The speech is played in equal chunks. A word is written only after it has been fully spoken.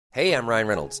Hey, I'm Ryan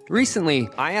Reynolds. Recently,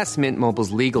 I asked Mint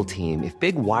Mobile's legal team if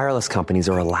big wireless companies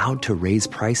are allowed to raise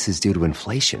prices due to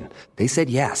inflation. They said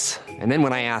yes. And then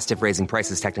when I asked if raising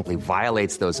prices technically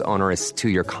violates those onerous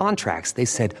two-year contracts, they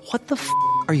said, "What the f***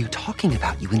 are you talking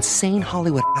about, you insane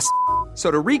Hollywood ass?" So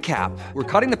to recap, we're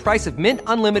cutting the price of Mint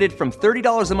Unlimited from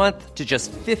 $30 a month to just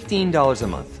 $15 a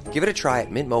month. Give it a try at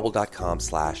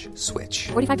mintmobile.com/switch.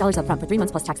 $45 up front for 3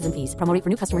 months plus taxes and fees. Promo rate for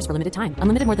new customers for limited time.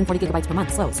 Unlimited more than 40 gigabytes per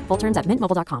month. Slows full terms at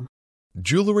mintmobile.com.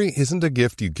 Jewelry isn't a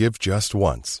gift you give just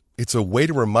once. It's a way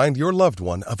to remind your loved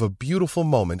one of a beautiful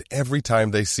moment every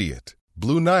time they see it.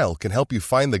 Blue Nile can help you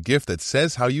find the gift that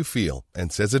says how you feel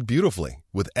and says it beautifully,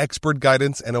 with expert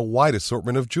guidance and a wide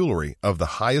assortment of jewelry of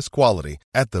the highest quality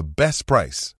at the best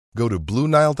price. Go to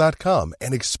BlueNile.com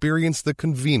and experience the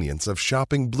convenience of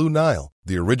shopping Blue Nile,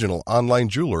 the original online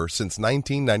jeweler since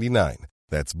 1999.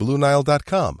 That's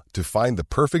BlueNile.com to find the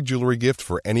perfect jewelry gift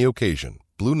for any occasion.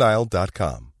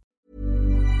 BlueNile.com.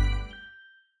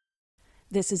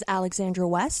 This is Alexandra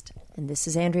West. And this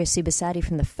is Andrea Cibasati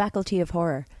from the Faculty of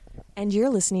Horror. And you're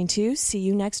listening to See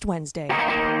You Next Wednesday.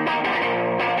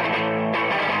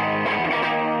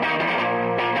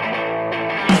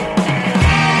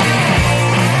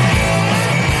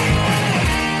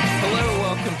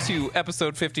 To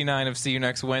episode 59 of See You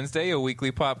Next Wednesday, a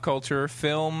weekly pop culture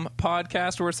film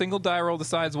podcast where a single die roll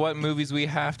decides what movies we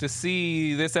have to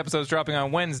see. This episode is dropping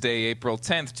on Wednesday, April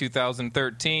 10th,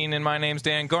 2013, and my name's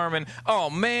Dan Gorman. Oh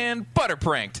man, butter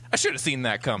pranked. I should have seen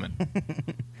that coming.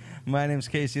 My name's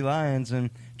Casey Lyons, and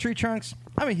Tree Trunks,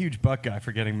 I'm a huge buck guy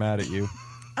for getting mad at you.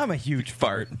 I'm a huge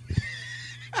fart.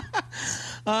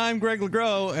 I'm Greg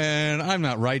LeGros, and I'm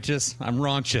not righteous. I'm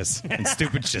raunchous and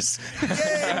stupidcious.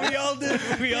 Yay, we all did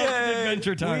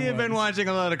Adventure Time. We have been watching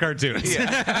a lot of cartoons.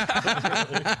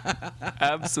 Yeah.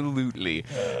 Absolutely.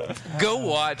 Go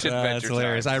watch Adventure That's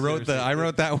hilarious. Time. I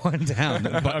wrote that one down.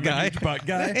 Buck guy. Buck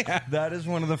guy. Yeah. That is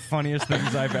one of the funniest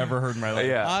things I've ever heard in my life.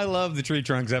 Yeah. I love the Tree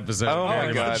Trunks episode. Oh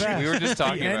my gosh. We were just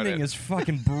talking about it. The ending is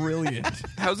fucking brilliant.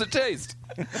 How's it taste?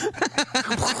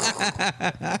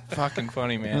 Fucking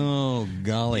funny, man. Oh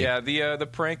golly. Yeah, the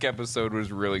prank episode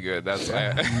was really good. That's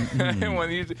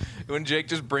when Jake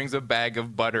just brings a bag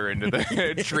of butter into the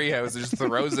treehouse and just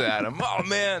throws it at him. Oh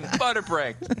man, butter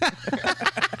prank.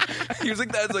 He was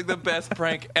like, "That's like the best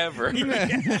prank ever."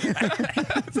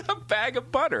 It's a bag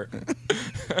of butter.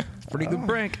 It's a pretty good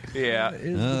prank. Yeah.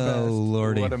 Oh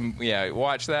lordy.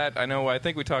 Watch that. I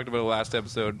think we talked about it last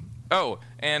episode. Oh,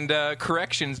 and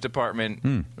corrections department,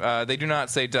 they do not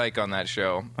say dyke on that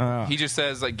show. He just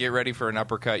says, like, get ready for an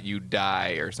uppercut, you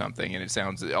die, or something, and it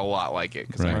sounds a lot like it,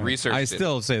 because I researched it. I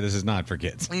still say this is not for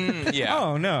kids. Yeah.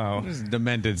 Oh, no. There's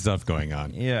demented stuff going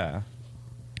on. Yeah.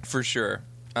 For sure.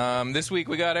 This week,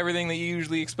 we got everything that you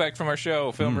usually expect from our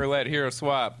show, Film Roulette, Hero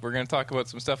Swap. We're going to talk about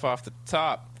some stuff off the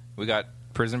top. We got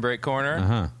Prison Break Corner.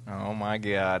 Uh-huh. Oh, my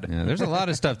God. Yeah, there's a lot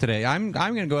of stuff today. I'm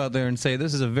going to go out there and say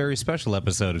this is a very special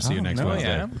episode of See You Next Wednesday.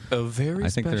 Yeah. A very I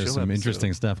think special there's some episode.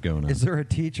 interesting stuff going on. Is there a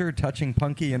teacher touching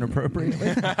Punky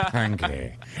inappropriately?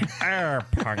 Punky.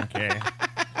 Punky.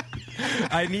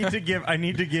 I need to give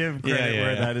credit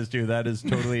where that is due. That is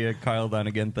totally a Kyle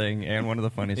Dunnigan thing and one of the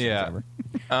funniest things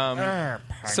ever.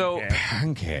 So,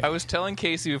 I was telling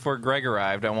Casey before Greg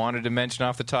arrived, I wanted to mention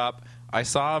off the top, I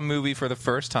saw a movie for the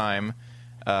first time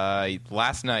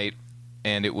last night,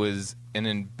 and it was an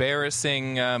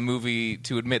embarrassing movie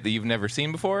to admit that you've never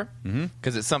seen before,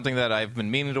 because it's something that I've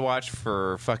been meaning to watch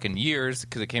for fucking years,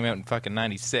 because it came out in fucking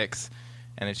 96.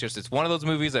 And it's one of those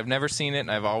movies, I've never seen it,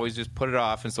 and I've always just put it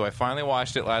off. And so I finally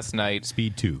watched it last night.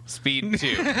 Speed 2.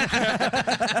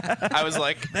 I was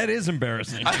like... That is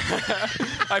embarrassing.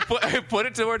 I put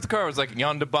it towards the car. I was like,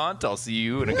 Jan de Bont, I'll see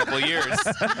you in a couple of years.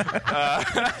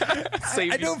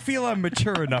 I don't feel I'm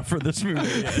mature enough for this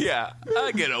movie yet. Yeah.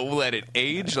 I'm going to let it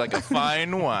age like a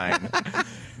fine wine.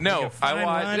 No, like I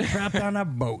watched... trapped on a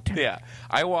boat. Yeah.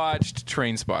 I watched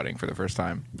Trainspotting for the first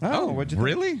time. Oh, what'd you think?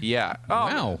 Really? Yeah. Oh,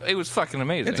 wow. It was fucking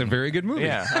amazing. It's a very good movie.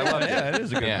 Yeah, I love it. Yeah, it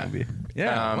is a good movie.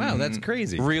 Yeah. Wow, that's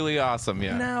crazy. Really awesome,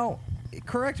 yeah. Now,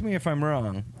 correct me if I'm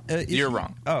wrong. You're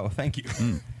wrong. Oh, thank you.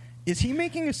 Is he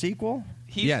making a sequel?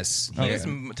 Yes. He's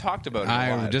talked about it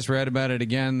a lot. I just read about it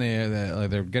again.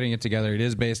 They're getting it together. It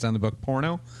is based on the book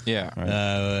Porno.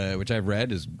 Yeah. Which I've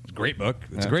read. Is a great book.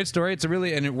 It's a great story. It's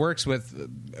and it works with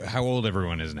how old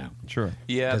everyone is now. Sure.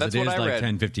 Yeah, that's what I read. It is like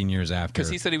 10, 15 years after. Because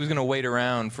he said he was going to wait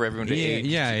around for everyone to age.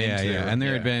 Yeah. And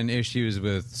there had been issues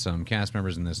with some cast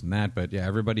members and this and that, but yeah,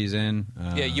 everybody's in.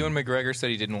 Ewan McGregor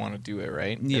said he didn't want to do it,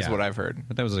 right? Yeah. That's what I've heard.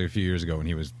 But that was like a few years ago when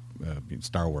he was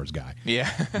Star Wars guy. Yeah.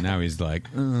 Now he's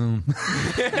like, now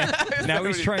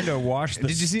he's trying to wash the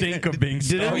stink of being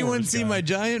Star Did anyone Wars see guy. my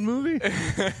giant movie?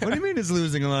 What do you mean it's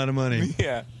losing a lot of money?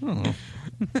 Yeah. Oh.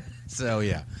 So,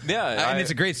 yeah. Yeah. And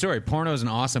it's a great story. Porno is an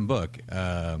awesome book.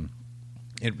 The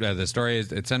story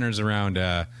it centers around...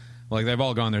 like, they've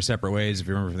all gone their separate ways. If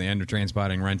you remember from the end of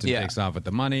Trainspotting, Renton takes off with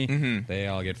the money. Mm-hmm. They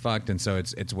all get fucked. And so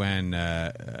it's when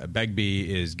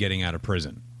Begbie is getting out of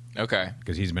prison. Okay.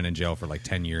 Because he's been in jail for like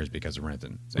 10 years because of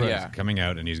Renton. So he's coming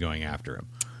out and he's going after him.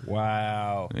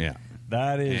 Wow. Yeah.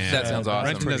 That sounds awesome.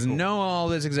 Renton doesn't know all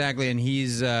this exactly, and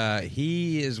he's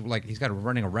got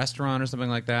running a restaurant or something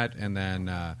like that. And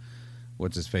then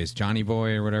what's his face, Johnny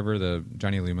Boy or whatever, the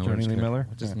Johnny Lee Miller. Johnny Lee Miller.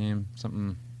 What's his name?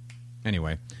 Something.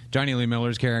 Anyway, Johnny Lee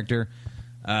Miller's character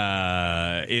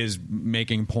is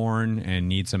making porn and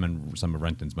needs some of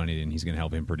Renton's money, and he's going to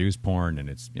help him produce porn, and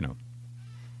it's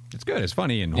it's good, it's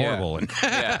funny and horrible, and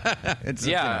that's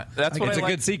what it's a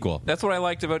good sequel. That's what I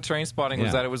liked about Trainspotting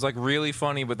was that it was like really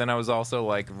funny, but then I was also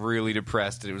like really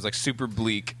depressed. It was like super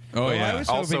bleak. Oh I was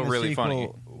also hoping really the funny.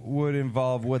 sequel would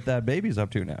involve what that baby's up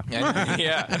to now.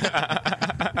 Yeah.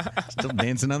 Still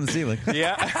dancing on the ceiling.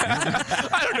 Yeah.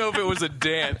 I don't know if it was a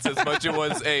dance as much as it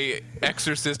was a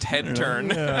Exorcist head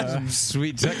turn. Some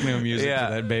sweet techno music to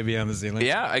that baby on the ceiling.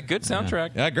 Yeah, a good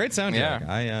soundtrack. Yeah, great soundtrack.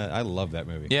 Yeah. I love that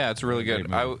movie. Yeah, it's really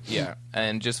good.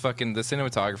 And just fucking the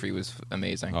cinematography was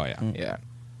amazing. Oh, yeah. Yeah.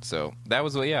 So that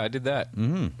was, I did that.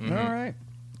 Mm-hmm. Mm-hmm. All right.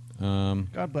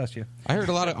 God bless you. I heard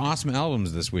a lot of awesome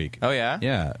albums this week. Oh, yeah?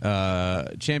 Yeah.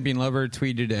 Champion Lover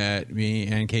tweeted at me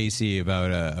and Casey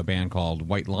about a band called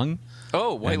White Lung.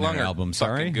 Oh, White Lung album.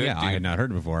 Sorry, good, yeah, dude. I had not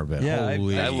heard it before, but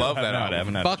holy, I love that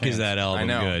album. Fuck is that album I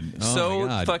know. good? Oh so my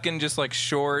God. fucking just like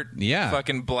short,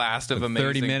 fucking blast of amazing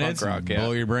 30 minutes, punk rock. Yeah.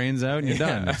 blow your brains out, and you're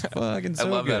done. It's fucking so I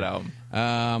love good. that album.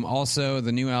 Also,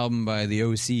 the new album by the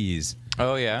OCs.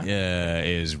 Oh yeah,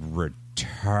 is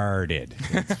retarded.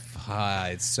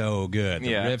 It's so good.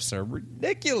 The riffs are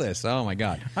ridiculous. Oh my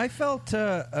God. I felt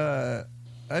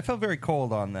very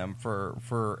cold on them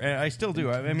for and I still do.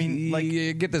 I mean, like,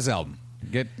 get this album.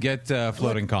 Get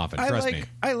Floating Coffin. Trust me.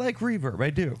 I like Reverb.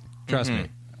 I do. Trust me.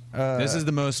 This is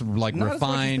the most like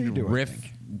refined riff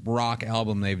rock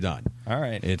album they've done. All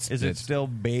right. Is it still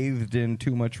bathed in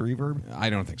too much reverb? I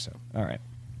don't think so. All right.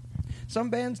 Some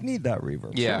bands need that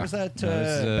reverb. Yeah. So was that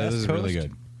this is really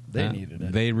good. They needed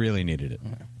it. They really needed it.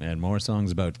 And more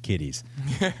songs about kitties.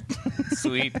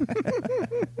 Sweet.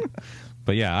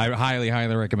 But yeah, I highly,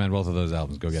 highly recommend both of those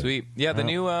albums. Go get it. Sweet. Yeah, the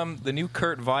new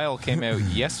Kurt Vile came out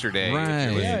yesterday.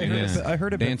 Right. I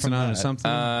heard a bit Dancing from on that. or something.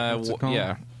 What's it called?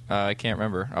 Yeah. I can't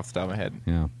remember off the top of my head.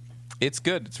 Yeah. It's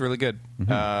good. It's really good.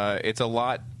 It's a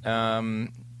lot, because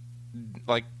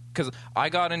I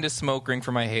got into Smoke Ring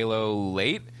for my Halo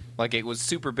late. Like, it was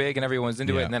super big and everyone was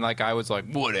into it, and then, like, I was like,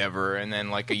 whatever. And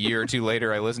then, like, a year or two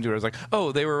later, I listened to it. I was like,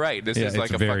 oh, they were right. This is, like,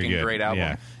 a fucking great album.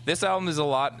 Yeah. This album is a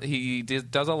lot. He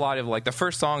does a lot of, like, the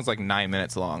first song's, like, 9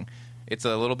 minutes long. It's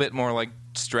a little bit more, like,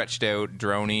 stretched out,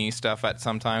 drony stuff at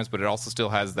sometimes, but it also still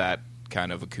has that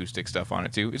kind of acoustic stuff on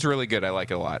it, too. It's really good. I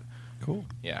like it a lot. Cool.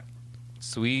 Yeah.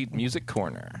 Sweet Music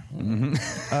Corner.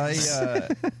 I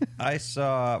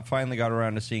finally got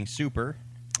around to seeing Super.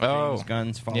 Oh, James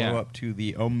Gunn's follow-up to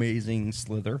the amazing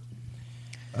Slither.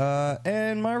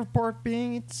 And my report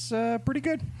being it's pretty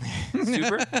good.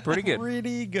 Super? Pretty good.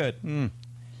 Pretty good.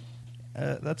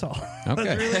 That's all. Okay.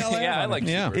 That's really all I like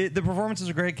Super. The performances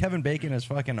are great. Kevin Bacon is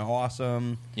fucking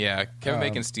awesome. Yeah, Kevin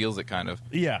Bacon steals it, kind of.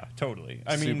 Yeah, totally.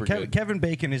 I mean, Super good. Kevin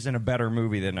Bacon is in a better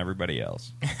movie than everybody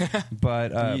else.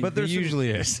 But there usually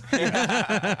is.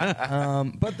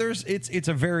 but it's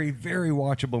a very, very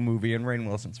watchable movie, and Rainn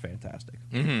Wilson's fantastic.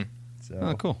 Mm-hmm. So,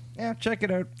 Oh, cool. Yeah, check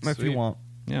it out if you Sweet. want.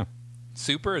 Yeah.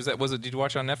 Super? Did you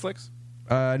watch it on Netflix?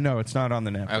 No, it's not on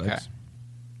the Netflix. Okay.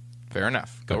 Fair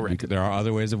enough. Go rent it. There are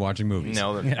other ways of watching movies.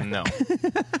 No. I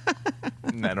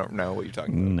don't know what you're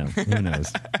talking about. No. Who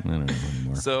knows? I don't know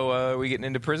anymore. So, are we getting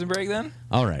into Prison Break then?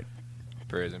 All right.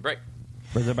 Prison Break.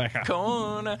 Rebecca.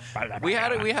 Corner. We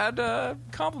had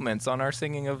compliments on our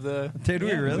singing of the... Did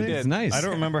we really? we did. It's nice. I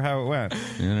don't remember how it went. I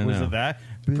don't Was know. it that?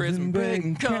 Prison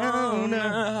Break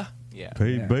Corner. Yeah.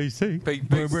 Paid basic.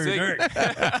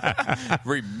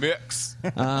 Remix.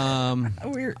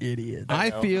 We're idiots.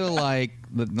 I feel like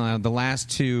the last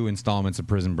two installments of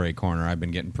Prison Break Corner, I've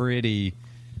been getting pretty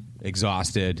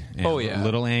exhausted and Oh, yeah. a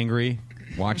little angry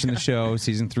watching the show.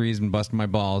 Season 3 has been busting my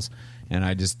balls, and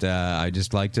I just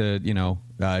like to,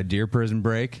 dear Prison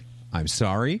Break, I'm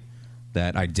sorry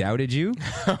that I doubted you.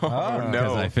 Oh, no.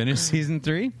 Because I finished season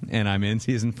 3 and I'm in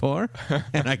season 4,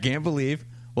 and I can't believe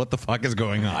what the fuck is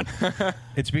going on.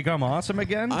 It's become awesome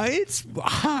again? It's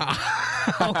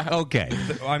okay.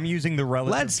 I'm using the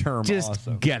relative term Let's just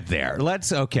awesome. get there.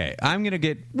 Okay. I'm going to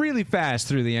get really fast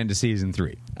through the end of season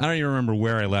 3. I don't even remember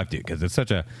where I left you because it's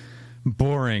such a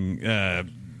boring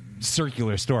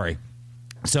circular story.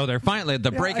 So they're finally the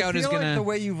breakout is going to. The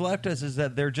way you've left us is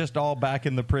that they're just all back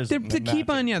in the prison. They're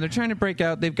trying to break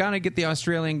out. They've got to get the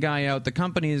Australian guy out. The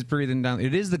company is breathing down.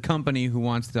 It is the company who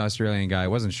wants the Australian guy. I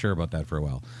wasn't sure about that for a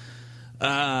while.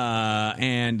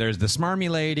 And there's the smarmy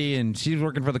lady, and she's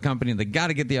working for the company. They got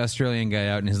to get the Australian guy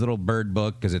out in his little bird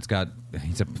book because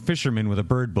he's a fisherman with a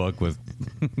bird book with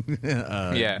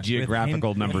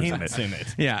geographical numbers in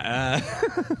it. Yeah,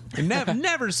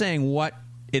 never saying what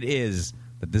it is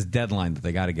that this deadline that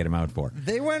they got to get him out for.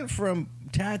 They went from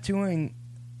tattooing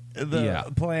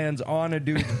the plans on a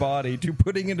dude's body to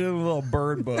putting it in a little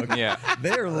bird book. Yeah,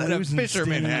 they're losing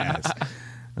fisherman steam. has.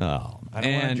 Oh, I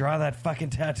don't want to draw that fucking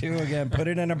tattoo again. Put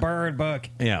it in a bird book.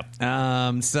 Yeah.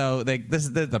 So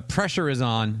the pressure is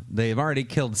on. They've already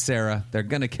killed Sarah. They're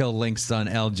gonna kill Link's son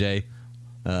LJ,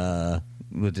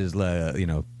 which is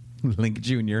Link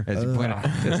Jr. as you point out.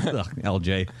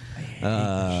 LJ,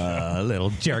 little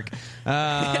jerk.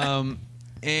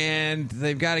 And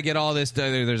they've got to get all this.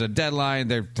 There's a deadline.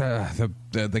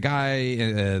 The guy,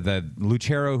 the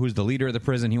Lucero, who's the leader of the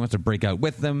prison, he wants to break out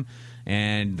with them.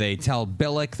 And they tell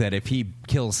Billick that if he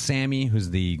kills Sammy, who's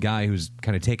the guy who's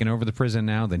kind of taken over the prison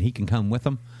now, then he can come with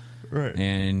them. Right.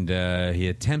 And he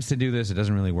attempts to do this. It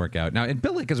doesn't really work out. Now, and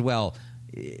Billick as well,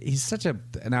 he's such a...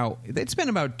 Now, it's been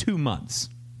about 2 months,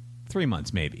 3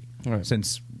 months maybe,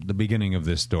 since the beginning of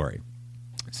this story,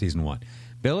 season 1.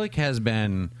 Billick has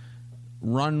been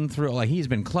run through... he's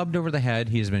been clubbed over the head.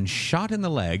 He has been shot in the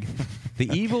leg.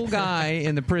 The evil guy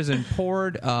in the prison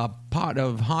poured a pot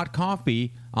of hot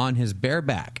coffee on his bare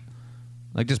back.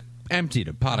 Just emptied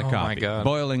a pot of coffee. My God.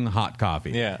 Boiling hot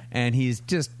coffee. Yeah. And he's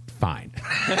just fine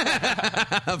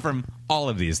from all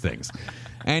of these things.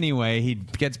 Anyway, he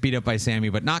gets beat up by Sammy,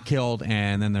 but not killed.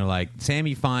 And then they're like,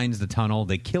 Sammy finds the tunnel.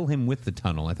 They kill him with the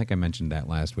tunnel. I think I mentioned that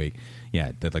last week.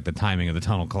 Yeah, the timing of the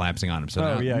tunnel collapsing on him.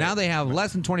 So now they have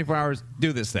less than 24 hours to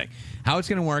do this thing. How it's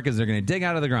going to work is they're going to dig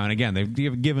out of the ground. Again,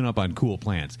 they've given up on cool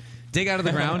plans. Dig out of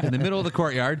the ground in the middle of the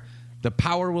courtyard. The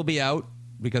power will be out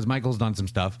because Michael's done some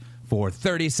stuff for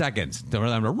 30 seconds for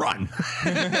them to run.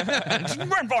 Just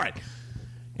run for it.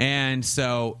 And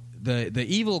so the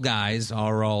evil guys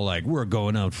are all like, we're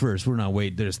going out first. We're not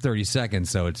waiting. There's 30 seconds.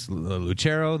 So it's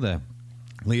Lucero, the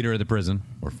leader of the prison,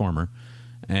 or former,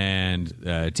 and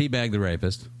Teabag the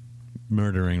rapist,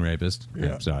 murdering rapist.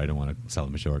 Yeah. Sorry, I don't want to sell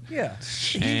him short. Yeah.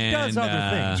 He does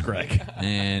other things, Greg.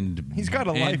 And he's got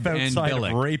a life outside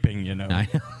of raping, you know. I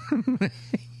know.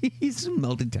 He's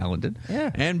multi-talented. Yeah.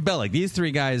 And Bellick, these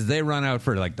three guys, they run out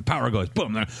for, the power goes,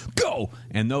 boom, go!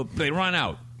 And they run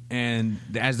out. And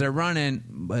as they're running,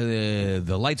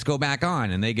 the lights go back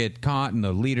on, and they get caught, and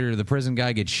the leader, the prison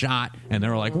guy, gets shot, and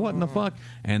they're like, what in the fuck?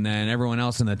 And then everyone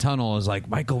else in the tunnel is like,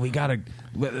 Michael, we gotta,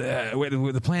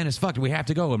 the plan is fucked, we have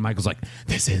to go. And Michael's like,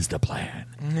 this is the plan.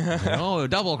 Oh,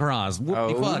 double cross.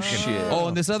 Fuck. Shit. Oh,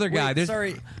 and this other guy.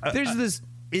 Wait, there's this.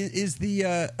 Is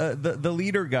the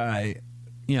leader guy...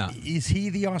 Yeah. Is he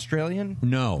the Australian?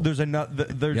 No. There's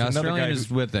another Australian guy is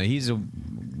with he's a...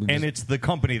 And it's the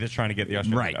company that's trying to get the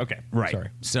Australian. Right. Okay. Right. Sorry.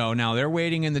 So now they're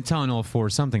waiting in the tunnel for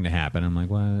something to happen. I'm like,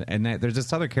 well, and there's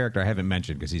this other character I haven't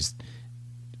mentioned because he's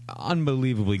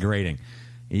unbelievably grating.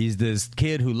 He's this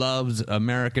kid who loves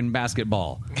American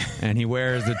basketball, and he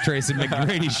wears the Tracy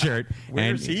McGrady shirt.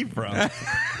 Where's he from?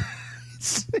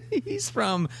 He's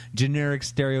from generic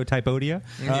Stereotypodia.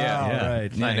 Yeah.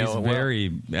 Right. Yeah, I know he's it well.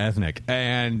 very ethnic,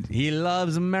 and he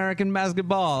loves American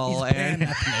basketball. He's and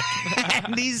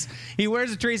and he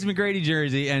wears a Tracy McGrady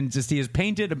jersey, and he has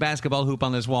painted a basketball hoop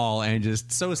on this wall, and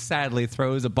just so sadly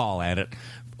throws a ball at it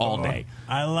all day.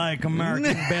 I like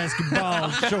American basketball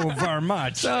so very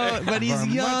much. But he's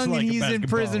Very young, much like and he's in basketball.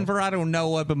 prison for I don't know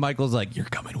what. But Michael's like, "You're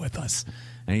coming with us."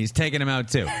 And he's taking him out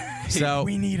too. So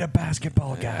we need a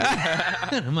basketball guy.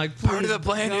 I'm like, Part of the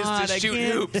plan is to shoot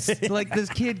hoops. This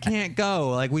kid can't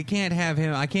go. We can't have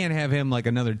him. I can't have him like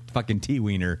another fucking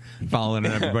T-wiener following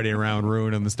everybody around,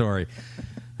 ruining the story.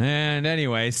 And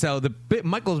anyway, so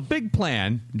Michael's big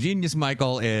plan, Genius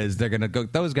Michael, is they're going to go.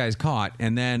 Those guys caught,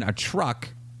 and then a truck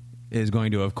is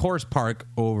going to, of course, park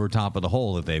over top of the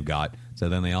hole that they've got. So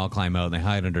then they all climb out and they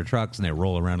hide under trucks and they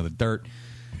roll around in the dirt.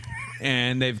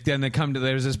 And then they come to,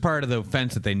 there's this part of the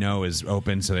fence that they know is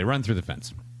open, so they run through the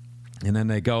fence. And then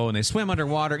they go and they swim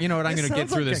underwater. You know what? I'm going to get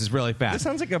through this really fast. This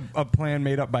sounds like a plan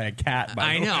made up by a cat.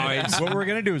 I know. What we're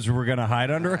going to do is we're going to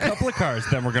hide under a couple of cars,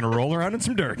 then we're going to roll around in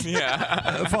some dirt.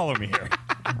 Yeah. Follow me here.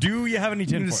 Do you have any You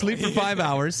tinfoil? sleep for 5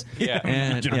 hours. Yeah.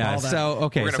 And, All that. so,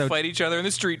 okay. We're going to fight each other in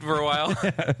the street for a while.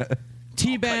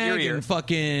 Teabag and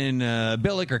fucking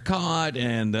Billick are caught,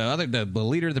 and the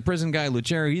leader of the prison guy,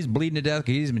 Lucero, he's bleeding to death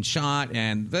because he's been shot,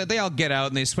 and they all get out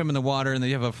and they swim in the water, and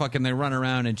they run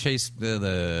around and chase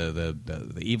the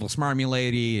evil smarmy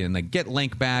lady, and they get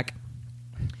Link back.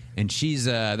 And she's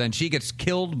then she gets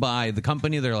killed by the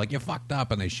company. They're like, "You fucked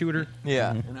up," and they shoot her.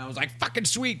 Yeah. And I was like, "Fucking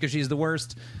sweet," because she's the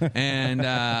worst. And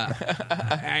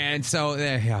and so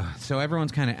so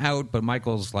everyone's kind of out, but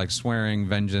Michael's like swearing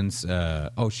vengeance.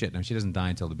 Oh shit! No, she doesn't die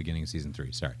until the beginning of season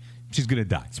 3. Sorry, she's gonna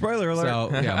die. Spoiler alert. So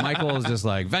yeah, Michael is just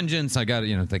like vengeance. I got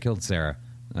they killed Sarah.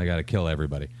 I got to kill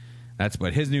everybody. That's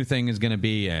what his new thing is going to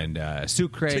be, and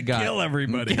Sucre got kill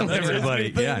everybody. Kill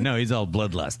everybody. Yeah, no, he's all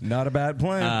bloodlust. Not a bad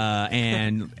plan.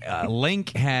 And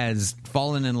Link has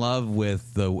fallen in love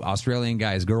with the Australian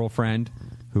guy's girlfriend,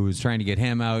 who's trying to get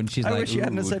him out, and she's I like, wish you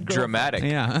hadn't "Ooh, said Dramatic.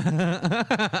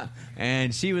 yeah."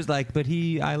 And she was like, "But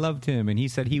I loved him, and he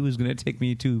said he was going to take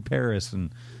me to Paris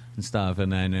and stuff."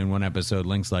 And then in one episode,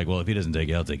 Link's like, "Well, if he doesn't take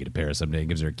you, I'll take you to Paris someday." And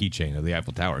gives her a keychain of the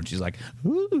Eiffel Tower, and she's like,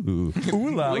 "Ooh,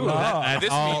 Ooh la la.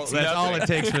 This all, means that's all nothing. it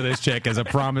takes for this chick is a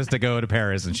promise to go to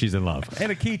Paris, and she's in love."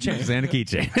 And a keychain. And a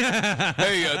keychain.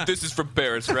 Hey, this is from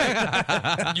Paris,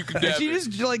 right? You can And dab she it.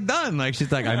 just like done. Like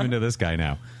she's like, "I'm into this guy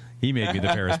now. He made me the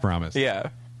Paris promise." Yeah.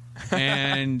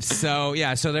 And so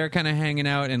so they're kind of hanging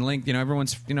out, and Link,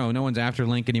 everyone's no one's after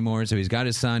Link anymore. So he's got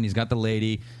his son, he's got the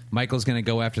lady. Michael's going to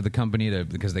go after the company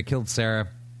because they killed Sarah.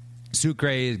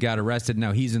 Sucre got arrested.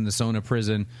 Now he's in the Sona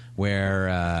prison where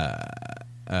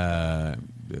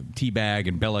Teabag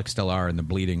and Billick still are, and the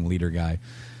bleeding leader guy,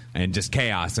 and just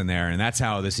chaos in there. And that's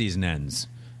how the season ends.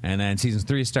 And then season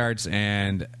 3 starts,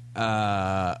 and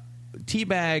Teabag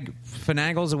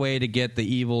finagles a way to get the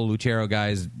evil Lucero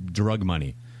guy's drug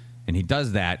money, and he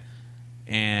does that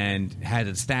and has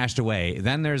it stashed away.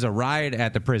 Then there's a riot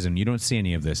at the prison. You don't see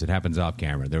any of this. It happens off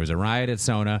camera. There was a riot at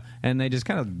Sona, and they just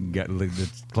kind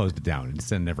of closed it down and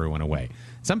sent everyone away.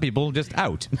 Some people just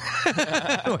out,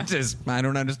 which is, I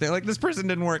don't understand. Like, this person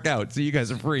didn't work out, so you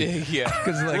guys are free. Yeah.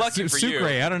 Because like Lucky for you. Sucre,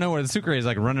 I don't know where the Sucre is,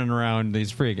 like running around.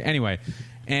 He's free. Anyway,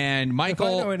 and Michael.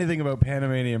 If I know anything about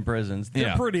Panamanian prisons,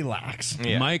 they're pretty lax.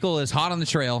 Yeah. Michael is hot on the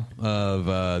trail of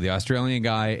the Australian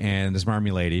guy and the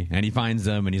smarmy lady, and he finds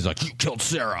them, and he's like, "You killed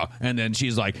Sarah," and then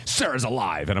she's like, "Sarah's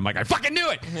alive," and I'm like, "I fucking knew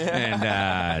it."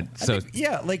 And so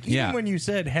Even when you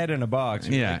said head in a box,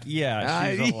 you're like,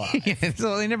 she's alive.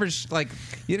 So they never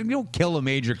you don't kill a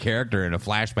major character in a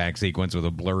flashback sequence with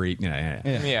a blurry.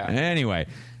 Yeah. Anyway,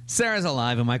 Sarah's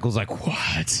alive, and Michael's like,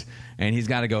 "What?" And he's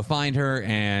got to go find her,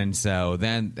 and so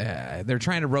then they're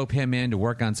trying to rope him in to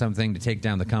work on something to take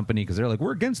down the company, because they're like,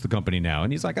 "We're against the company now,"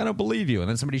 and he's like, "I don't believe you." And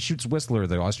then somebody shoots Whistler,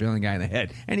 the Australian guy, in the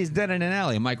head, and he's dead in an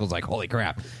alley. And Michael's like, "Holy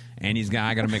crap!" And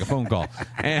I got to make a phone call.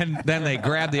 And then they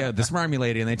grab the smarmy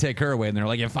lady and they take her away, and they're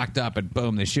like, "You fucked up," and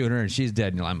boom, they shoot her, and she's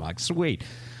dead. And I'm like, sweet.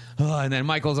 And then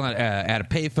Michael's at a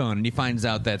payphone, and he finds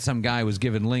out that some guy was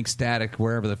giving Link static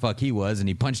wherever the fuck he was, and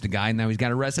he punched a guy, and now he's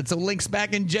got arrested, so Link's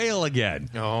back in jail again.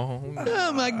 Oh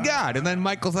my God. And then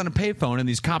Michael's on a payphone, and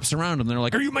these cops surround him. They're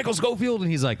like, "Are you Michael Schofield?"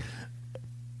 And he's like,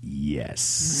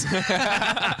 "Yes."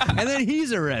 And then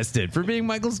he's arrested for being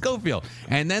Michael Schofield.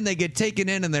 And then they get taken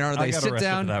in, and they sit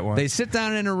down. They sit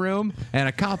down in a room, and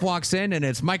a cop walks in, and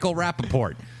it's Michael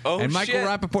Rappaport. Oh, and Michael shit.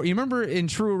 Rappaport, you remember in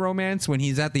True Romance when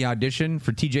he's at the audition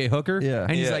for T.J. Hooker? Yeah.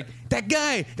 And he's Yeah. like, that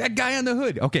guy on the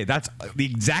hood. Okay, that's the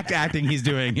exact acting he's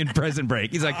doing in Prison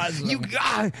Break. He's like,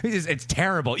 it's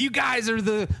terrible. You guys are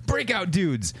the breakout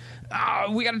dudes.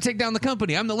 We got to take down the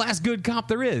company. I'm the last good cop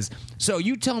there is. So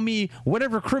you tell me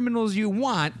whatever criminals you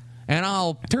want, and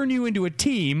I'll turn you into a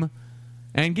team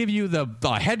and give you the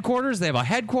headquarters. They have a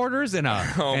headquarters and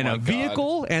a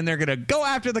vehicle, and they're going to go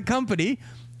after the company.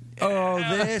 Oh,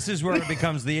 this is where it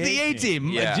becomes the The A-Team.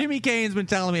 Yeah. Jimmy Kane's been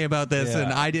telling me about this,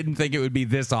 and I didn't think it would be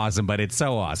this awesome, but it's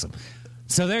so awesome.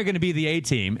 So they're going to be the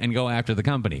A-Team and go after the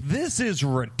company. This is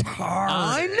retarded.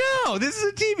 I know. This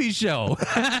is a TV show.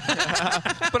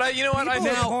 But you know what? People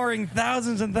are pouring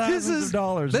thousands and thousands of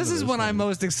dollars. This is what I'm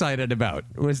most excited about,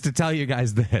 was to tell you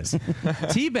guys this.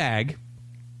 Teabag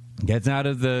gets out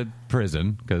of the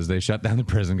prison, because they shut down the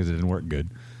prison because it didn't work good,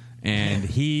 and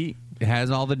he has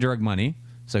all the drug money.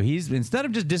 So he's, instead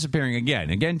of just disappearing again,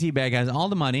 Teabag has all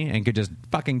the money and could just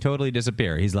fucking totally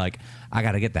disappear. He's like, "I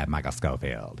got to get that Michael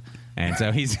Schofield." And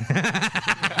so he's... All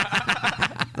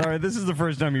right, this is the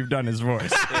first time you've done his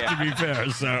voice, to be fair,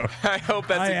 so... I hope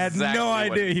that's I had exactly no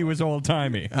what- idea he was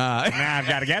old-timey. I've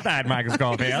got to get that Michael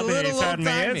Schofield. He's a little He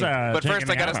certainly old-timey. is. But first,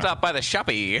 I got to chicken stop by the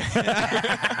shoppy.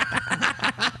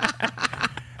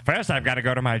 First, I've got to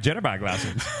go to my jitterbug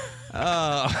lessons.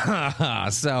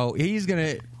 So he's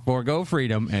going to forego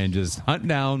freedom and just hunt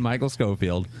down Michael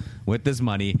Scofield with this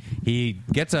money. He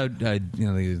gets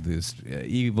this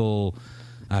evil,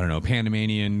 I don't know,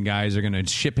 Panamanian guys are going to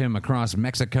ship him across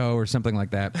Mexico or something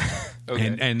like that.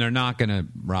 Okay. And they're not going to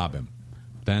rob him.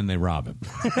 Then they rob him.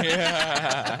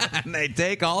 And they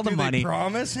take all the money. They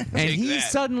promise? And he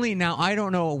suddenly, now I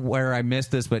don't know where I missed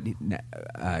this, but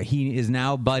he is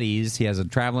now buddies. He has a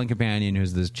traveling companion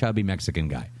who's this chubby Mexican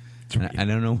guy. I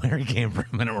don't know where he came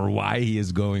from or why he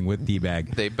is going with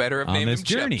Teabag. They better have named him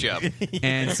journey. Chub.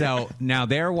 And so now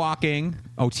they're walking.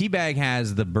 Oh, Teabag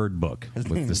has the bird book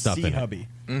with the stuff in it. Hubby.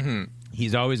 Mm-hmm.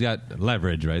 He's always got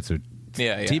leverage, right? So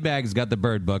Teabag's got the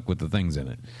bird book with the things in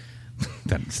it.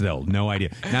 Still, no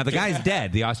idea. Now the guy's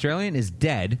dead. The Australian is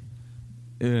dead.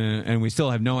 And we still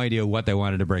have no idea what they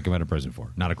wanted to break him out of prison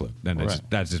for. Not a clue. Then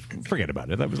that's just forget about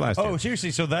it. That was last year. Oh,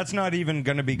 seriously? So that's not even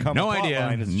going to become no a plot idea.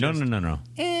 line. It's No.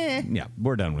 Yeah,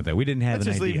 we're done with it. We didn't have Let's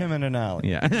an just idea. leave him in an alley.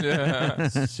 Yeah,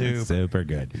 super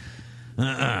good.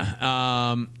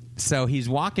 So he's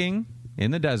walking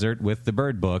in the desert with the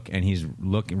bird book, and he's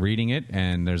reading it,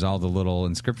 and there's all the little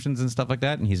inscriptions and stuff like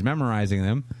that, and he's memorizing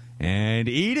them. And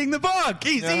eating the book.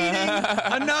 He's eating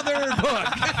another book.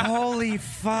 Holy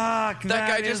fuck. That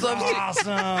guy just loves awesome.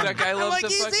 That guy loves to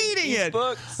he's fucking eating eat it.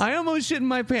 books. I almost shit in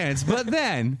my pants. But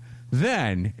then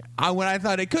when I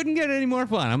thought it couldn't get any more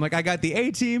fun, I'm like, I got the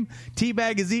A-team.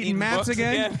 Teabag is eating maps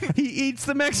again. He eats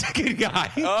the Mexican guy.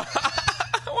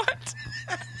 What?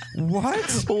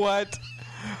 What?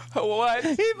 What?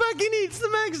 He fucking eats the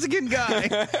Mexican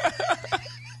guy.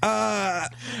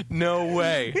 No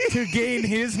way. To gain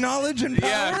his knowledge and power?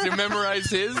 Yeah, to memorize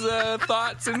his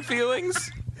thoughts and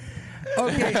feelings.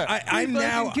 Okay, I'm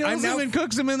now kills him and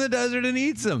cooks him in the desert and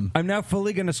eats him. I'm now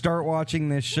fully going to start watching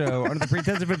this show under the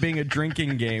pretense of it being a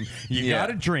drinking game. You got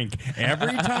to drink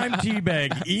every time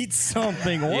Teabag eats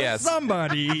something or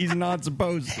somebody he's not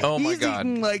supposed to. Oh my He's god!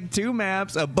 Eating like 2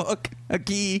 maps, a book, a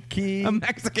key, a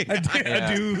Mexican guy.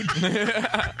 A dude.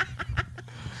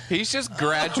 He's just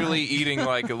gradually eating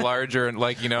like larger and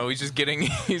he's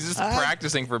just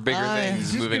practicing for bigger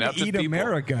things, he's moving up to eat people.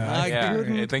 America.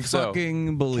 I think so.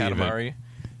 Fucking believe Katamari. it.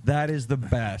 That is the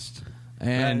best.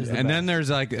 And then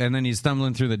there's and then he's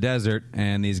stumbling through the desert,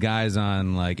 and these guys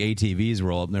on like ATVs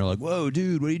roll up, and they're like, "Whoa,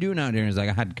 dude, what are you doing out here?" And he's like,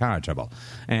 "I had car trouble,"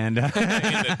 and in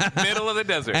the middle of the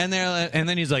desert. And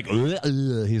then he's like, he's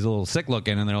a little sick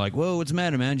looking, and they're like, "Whoa, what's the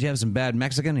matter, man? Did you have some bad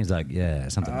Mexican?" He's like, "Yeah,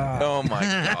 something." Like that. Oh my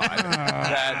god,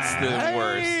 that's the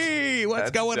worst. Hey, what's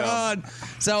going on?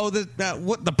 So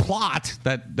the plot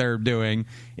that they're doing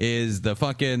is the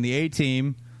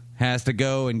A-team has to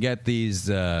go and get these.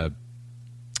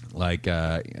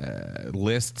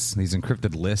 Lists, these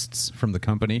encrypted lists from the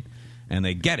company, and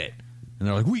they get it, and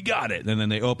they're like, "We got it!" And then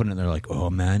they open it, and they're like, "Oh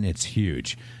man, it's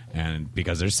huge!" And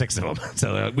because there's 6 of them,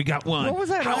 so they're like, "We got one." What was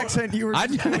that accent you were? I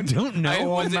don't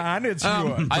know. Oh man, it's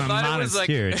yours. I thought it was like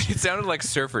huge. it sounded like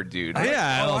Surfer Dude.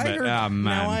 Yeah, a little bit.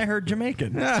 Now I heard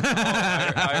Jamaican.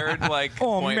 I heard like.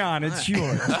 Oh man, it's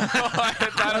yours.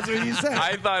 That's what you said.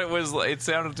 I thought it was. It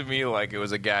sounded to me like it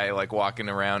was a guy like walking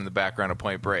around in the background of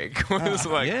Point Break. It was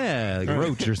like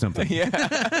Roach or something. Yeah.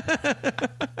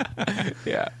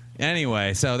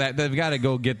 Anyway, so they've got to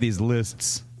go get these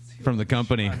lists from the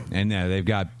company, and they've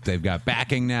got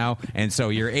backing now, and so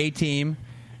your A-team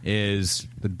is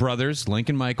the brothers Link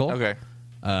and Michael, Okay.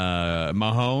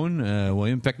 Mahone,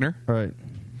 William Fichtner, Right.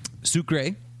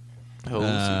 Sucre,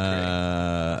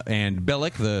 and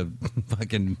Billick, the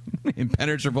fucking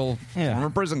impenetrable former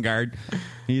prison guard.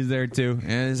 He's there too.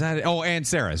 And and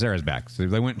Sarah. Sarah's back. So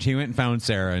she went and found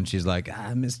Sarah, and she's like,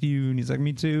 "I missed you." And he's like,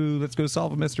 "Me too. Let's go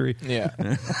solve a mystery." Yeah.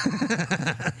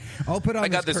 I'll put on. I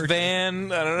got this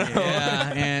van. I don't know.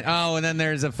 Yeah, and then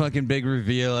there's a fucking big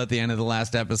reveal at the end of the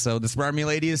last episode. The Smarmy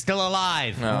lady is still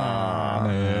alive.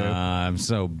 I'm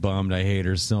so bummed. I hate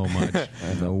her so much.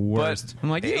 The worst. I'm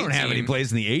like, you don't have any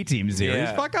place in the A-team series.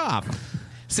 Yeah. Fuck off.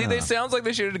 See, they sounds like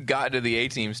they should have gotten to the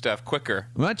A-team stuff quicker.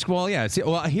 See,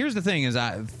 here's the thing: is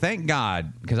thank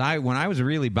God, because when I was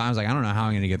really bummed, I was like, I don't know how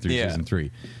I'm going to get through season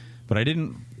 3, but I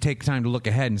didn't take time to look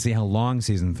ahead and see how long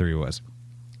season 3 was.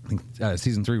 I think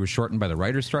season 3 was shortened by the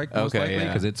writer's strike, most likely,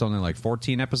 because it's only like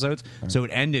 14 episodes. So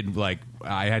it ended like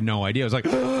I had no idea. I was like,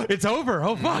 it's over.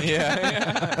 Oh, fuck.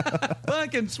 Yeah.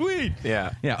 Fucking sweet.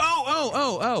 Yeah. Yeah.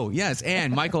 Oh, yes.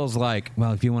 And Michael's like,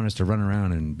 well, if you want us to run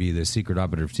around and be the secret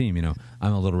operative team,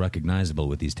 I'm a little recognizable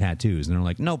with these tattoos. And they're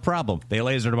like, no problem. They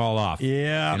lasered them all off.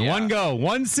 Yeah. In one go,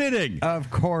 one sitting.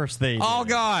 Of course they did. All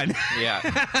gone. Yeah.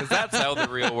 Because that's how the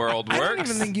real world works. I don't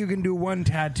even think you can do one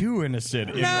tattoo in a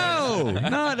sit. No,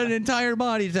 not an entire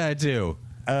body tattoo.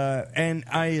 And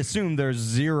I assume there's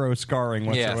zero scarring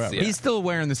whatsoever. Yes, yeah. He's still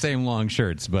wearing the same long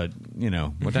shirts, but,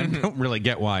 which I don't really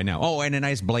get why now. Oh, and a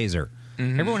nice blazer.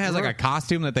 Mm-hmm. Everyone has like a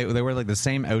costume that they wear like the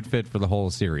same outfit for the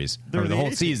whole series or the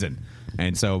whole season.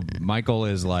 And so Michael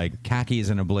is like khakis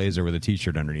and a blazer with a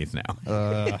T-shirt underneath now.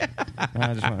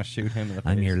 I just want to shoot him in the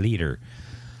face. I'm your leader.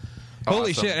 Awesome.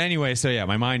 Holy shit. Anyway, so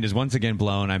my mind is once again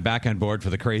blown. I'm back on board for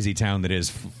the crazy town that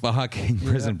is fucking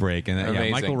Prison Break.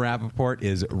 And Michael Rappaport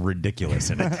is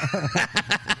ridiculous in it.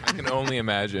 I can only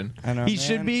imagine. He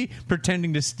should be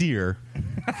pretending to steer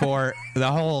for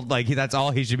the whole, that's all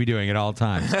he should be doing at all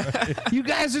times. You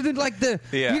guys are you're going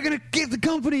to get the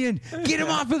company and get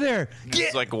him off of there.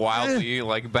 It's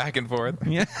wildly, back and forth.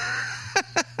 Yeah.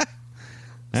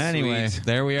 Anyway, Sweet.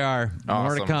 there we are.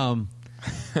 Awesome. More to come.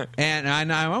 And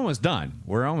I'm almost done.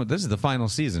 This is the final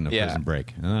season of Prison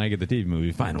Break. And then I get the TV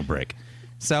movie Final Break.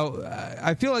 So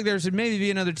I feel like there should maybe be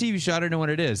another TV show. I don't know what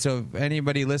it is. So if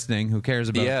anybody listening who cares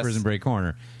about Prison Break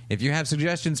Corner, if you have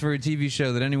suggestions for a TV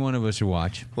show that any one of us should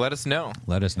watch, let us know.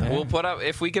 We'll put up,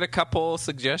 if we get a couple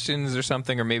suggestions or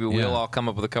something, or maybe we'll all come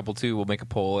up with a couple too. We'll make a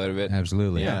poll out of it.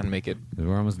 Absolutely. Yeah, and make it.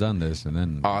 We're almost done this. And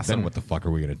then, awesome. What the fuck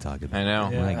are we going to talk about? I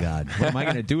know. My God. What am I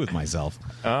going to do with myself?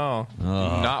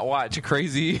 Not watch a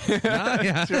crazy show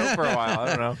for a while.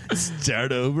 I don't know.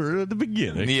 Start over at the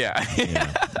beginning. Yeah.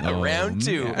 Round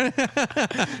 2.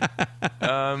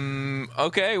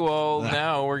 Okay, well,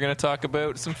 now we're going to talk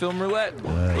about some film roulette.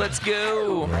 Let's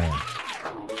go.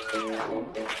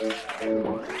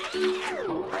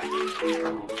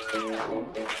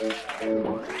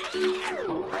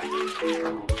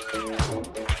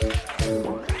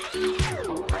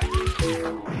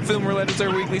 Film Roulette is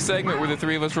our weekly segment where the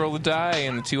three of us roll the die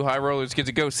and the two high rollers get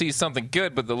to go see something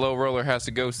good, but the low roller has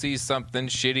to go see something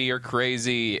shitty or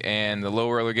crazy, and the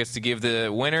low roller gets to give the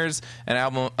winners an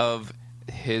album of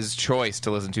his choice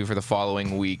to listen to for the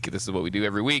following week. This is what we do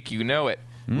every week. You know it.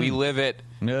 We live it.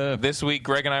 This week,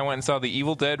 Greg and I went and saw the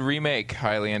Evil Dead remake,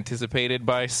 highly anticipated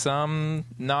by some,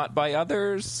 not by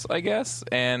others, I guess.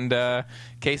 And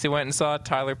Casey went and saw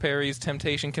Tyler Perry's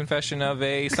Temptation Confession of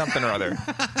a something or other.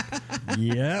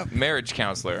 Yep. Marriage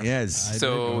Counselor. Yes.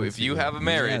 So if you have a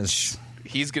marriage,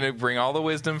 he's going to bring all the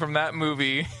wisdom from that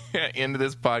movie into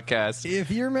this podcast. If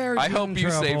your marriage I is hope in you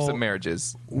trouble, save some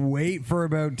marriages. Wait for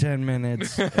about 10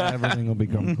 minutes. Everything will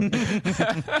become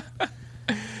good.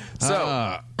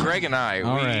 So, Greg and I,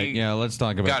 all right, let's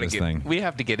talk about this thing. We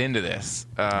have to get into this.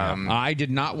 I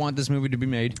did not want this movie to be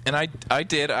made, and I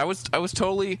did. I was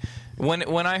totally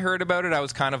when I heard about it, I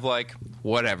was kind of like,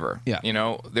 whatever. Yeah.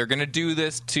 They're going to do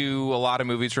this to a lot of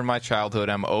movies from my childhood.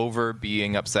 I'm over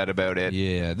being upset about it.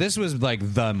 Yeah, this was like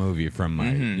the movie from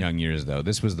my young years, though.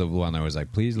 This was the one I was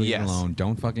like, please leave it alone.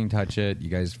 Don't fucking touch it. You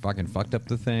guys fucking fucked up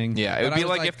the thing. Yeah, it would be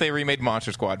like if they remade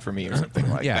Monster Squad for me or something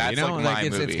like that. Yeah, that's like my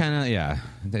movie. It's kind of,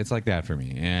 it's like that for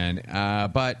me. And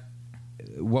but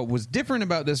what was different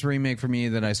about this remake for me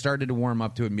that I started to warm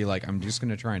up to it and be like, I'm just going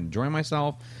to try and enjoy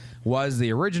myself, was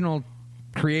the original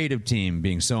creative team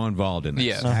being so involved in this.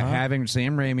 Yes. Having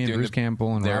Sam Raimi and Bruce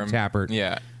Campbell and Rob Tappert.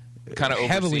 Yeah. Kind of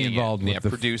heavily involved with the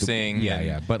producing.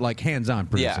 But like hands-on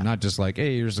producing, not just like,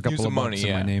 hey, here's a couple of bucks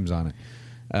and my name's on it.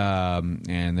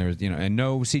 And there's, and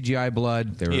no CGI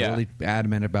blood. They were really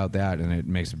adamant about that, and it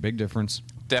makes a big difference.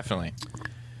 Definitely.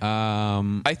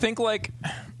 I think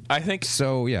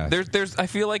so. Yeah. There's. I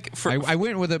feel like I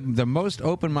went with the most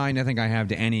open mind I think I have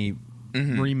to any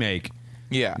remake.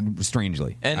 Yeah.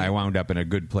 Strangely, and I wound up in a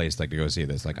good place, to go see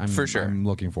this. I'm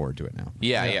looking forward to it now.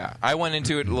 Yeah. I went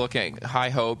into it looking high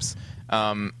hopes.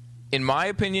 In my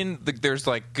opinion, there's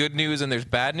good news and there's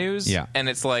bad news. Yeah. And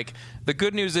it's the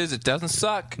good news is it doesn't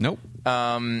suck. Nope.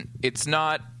 It's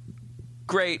not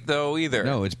great though either.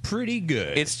 No, it's pretty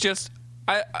good. It's just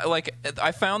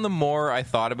I found the more I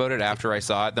thought about it after I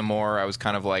saw it, the more I was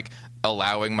kind of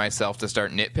allowing myself to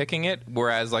start nitpicking it.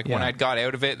 Whereas when I got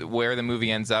out of it, where the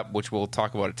movie ends up, which we'll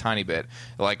talk about a tiny bit,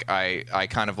 I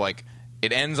kind of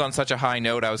it ends on such a high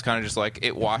note. I was kind of just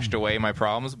it washed away my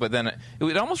problems. But then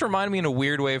it almost reminded me in a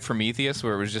weird way of Prometheus,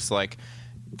 where it was just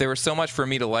there was so much for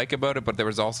me to like about it, but there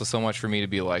was also so much for me to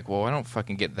be well, I don't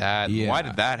fucking get that. Yeah. Why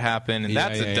did that happen? And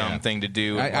that's a dumb thing to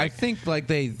do. I think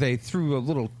they threw a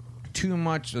little too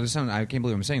much. I can't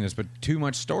believe I'm saying this, but too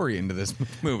much story into this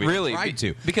movie. Really, tried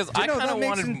to, because I kind of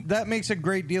wanted. That makes a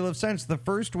great deal of sense. The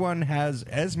first one has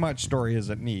as much story as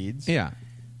it needs. Yeah,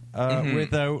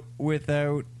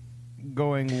 without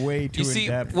going way too in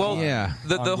depth. Well,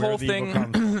 the whole thing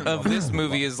of this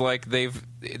movie is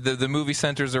the movie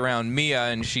centers around Mia,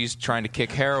 and she's trying to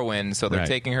kick heroin, so they're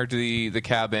taking her to the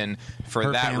cabin for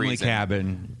her that family reason.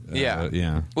 Cabin.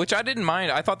 Yeah. Which I didn't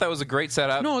mind. I thought that was a great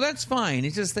setup. No, that's fine.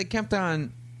 It's just they kept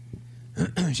on.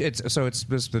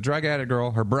 it's the drug addict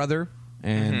girl, her brother,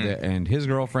 and his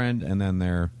girlfriend, and then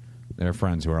their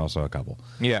friends who are also a couple.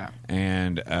 Yeah,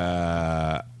 and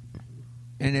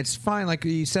it's fine. Like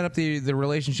you set up the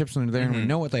relationships when they're there, and we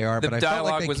know what they are. The but I dialogue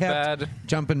felt like they was kept bad.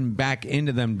 jumping back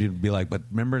into them to be like, but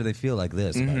remember, they feel like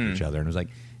this about each other, and it was like,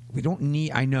 we don't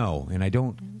need. I know, and I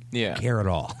don't. Care at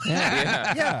all.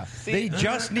 Yeah. They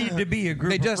just need to be a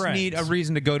group. They just need a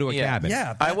reason to go to a cabin.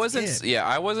 Yeah, I wasn't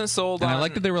sold and on. I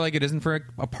like that they were like, it isn't for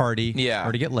a party,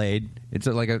 or to get laid. It's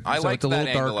I liked it's a that little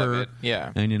angle darker, of it.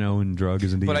 Yeah, and and drug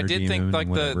isn't the. But I did think like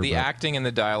the but acting and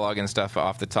the dialogue and stuff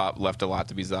off the top left a lot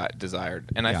to be desired,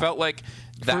 and I felt like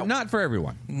that not for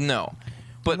everyone. No,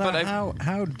 but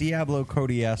how Diablo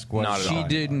Cody-esque was not at she all.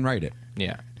 didn't write it.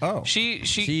 Yeah. Oh,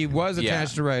 she was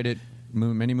attached to write it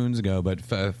many moons ago, but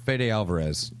Fede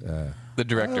Alvarez, the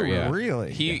director,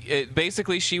 really,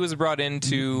 basically she was brought in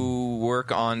to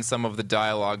work on some of the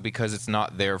dialogue because it's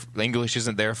not English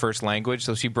isn't their first language,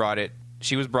 so she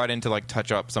was brought in to like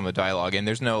touch up some of the dialogue, and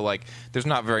there's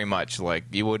not very much, like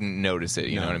you wouldn't notice it,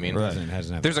 you know what I mean?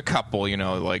 Right. There's a couple,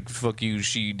 like fuck you,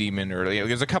 she demon, or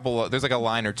there's a couple, there's like a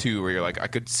line or two where you're like, I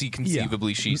could see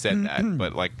conceivably she said that,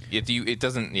 but like it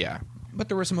doesn't, But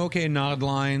there were some okay nod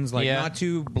lines, like not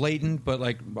too blatant, but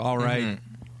like all right.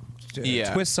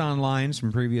 Twists on lines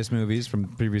from previous movies,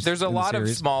 There's a lot of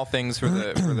small things for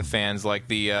the fans, like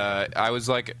I was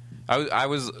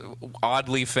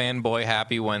oddly fanboy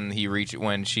happy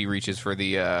when she reaches for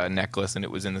the necklace and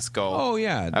it was in the skull. Oh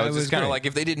yeah, I was just kind of like,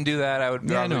 if they didn't do that, I would.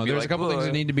 Yeah, no. There's a couple things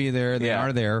that need to be there. They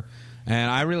are there,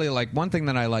 and I really like one thing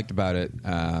that I liked about it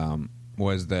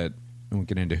was that I won't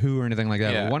get into who or anything like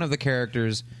that. But one of the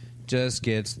characters just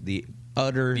gets the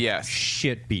utter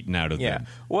shit beaten out of them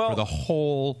for the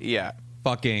whole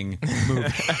fucking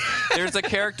movie. There's a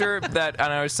character that,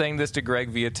 and I was saying this to Greg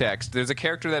via text, there's a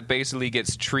character that basically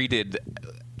gets treated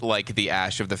like the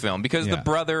Ash of the film, because the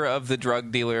brother of the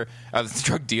drug dealer of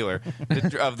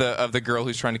the girl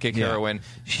who's trying to kick heroin,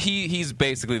 he's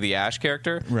basically the Ash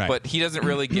character, but he doesn't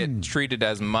really get treated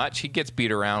as much. He gets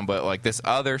beat around, but like this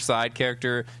other side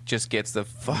character just gets the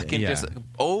fucking just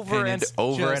over and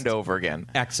over and over again.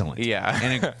 Excellent.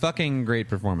 And a fucking great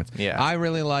performance. I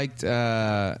really liked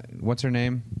what's her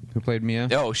name who played Mia?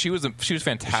 Oh, she was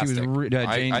fantastic. She was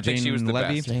I think she was the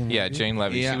Levy? best. Jane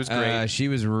Levy. She was great. She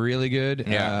was really good.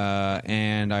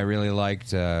 And I really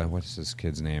liked what's this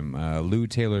kid's name? Lou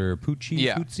Taylor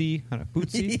Pucci. Pucci.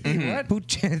 Pucci. What?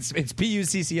 Pucci. It's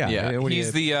P-U-C-C-I. Yeah,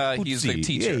 he's the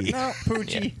teacher. No,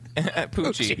 Pucci.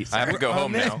 Pucci. I have to go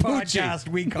home now. On this podcast,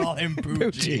 we call him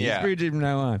Pucci. Yeah. Pucci from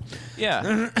now on.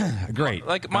 Yeah. Great.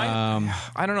 Like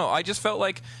I don't know. I just felt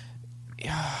like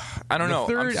I don't know.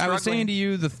 I was saying to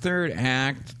you, the third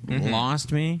act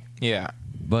lost me. Yeah.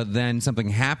 But then something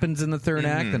happens in the third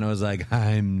act, and I was like,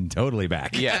 I'm totally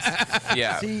back. Yes.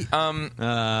 Yeah. See,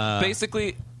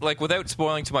 basically, like, without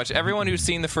spoiling too much, everyone who's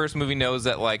seen the first movie knows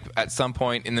that, like, at some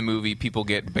point in the movie, people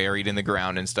get buried in the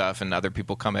ground and stuff, and other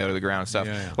people come out of the ground and stuff.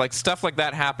 Yeah. Like, stuff like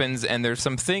that happens, and there's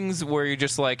some things where you're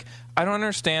just like, I don't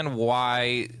understand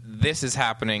why this is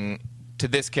happening to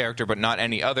this character but not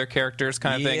any other characters,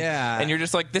 kind of thing. And you're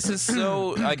just like, this is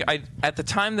so like, at the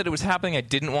time that it was happening, I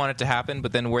didn't want it to happen,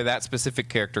 but then where that specific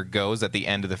character goes at the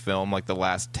end of the film, like the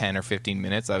last 10 or 15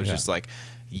 minutes, I was just like,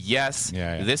 yes,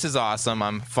 this is awesome.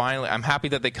 I'm happy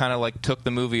that they kind of like took the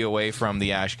movie away from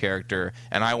the Ash character,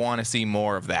 and I want to see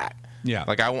more of that. Yeah,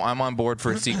 like I'm on board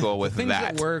for a sequel with things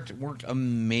that. Worked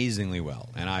amazingly well,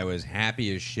 and I was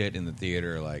happy as shit in the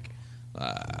theater, like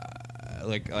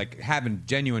having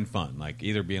genuine fun, like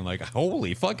either being like,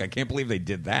 holy fuck, I can't believe they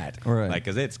did that, like,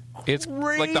 because it's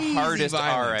like the hardest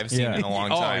R I've seen in a long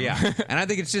time. And I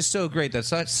think it's just so great that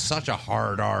such a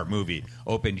hard R movie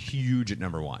opened huge at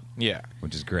number one,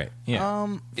 which is great,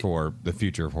 for the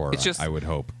future of horror. It's just, I would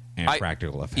hope, and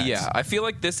practical effects. I feel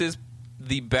like this is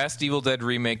the best Evil Dead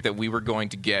remake that we were going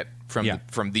to get from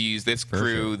this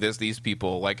crew, these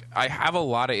people. Like, I have a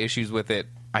lot of issues with it.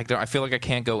 I feel like I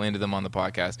can't go into them on the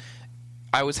podcast.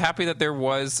 I was happy that there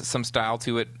was some style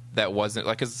to it that wasn't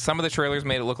like, because some of the trailers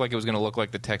made it look like it was going to look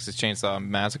like the Texas Chainsaw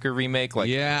Massacre remake. Like,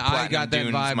 I got that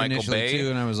vibe Michael initially Bay,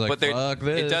 and I was like, fuck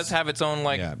this. It does have its own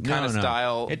kind of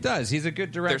style. It does. He's a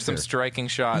good director. There's some striking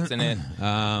shots in it.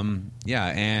 And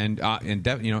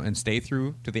stay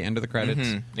through to the end of the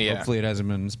credits. Hopefully, it hasn't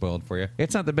been spoiled for you.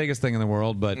 It's not the biggest thing in the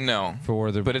world, but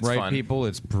for the right fun. people,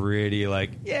 it's pretty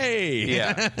like yay.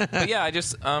 But I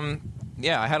just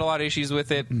I had a lot of issues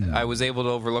with it. I was able to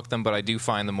overlook them, but I do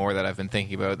find the more that I've been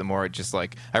thinking about it, the more it just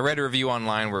like, I read a review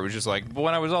online where it was just like,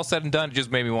 when I was all said and done, it just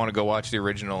made me want to go watch the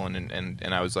original, and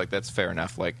I was like, that's fair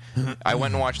enough. Like, I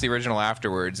went and watched the original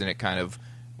afterwards, and it kind of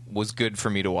was good for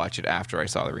me to watch it after I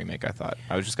saw the remake. I thought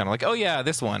I was just kind of like, oh yeah,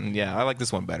 this one, yeah, I like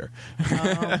this one better.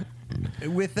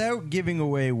 Without giving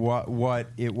away what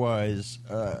it was,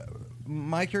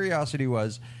 my curiosity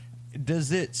was,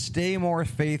 does it stay more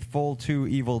faithful to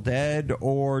Evil Dead,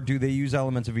 or do they use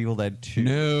elements of Evil Dead 2?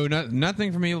 No,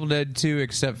 nothing from Evil Dead 2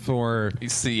 except for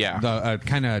the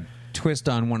kind of twist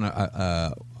on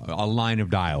a line of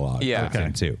dialogue. Yeah,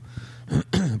 okay. 2.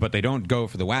 But they don't go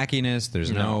for the wackiness. There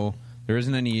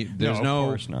isn't any. There's of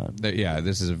course not.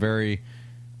 This is a very.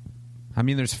 I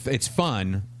mean, it's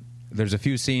fun. There's a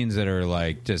few scenes that are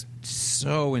like just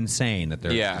so insane that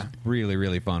they're just really,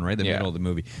 really fun. Right in the middle of the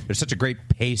movie, there's such a great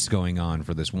pace going on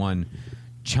for this one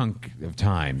chunk of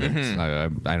time.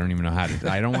 I don't even know how to.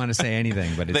 I don't want to say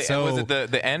anything, but it's so. Was it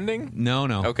the ending?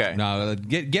 No. Okay. No,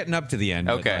 getting up to the end.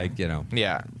 Okay.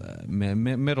 But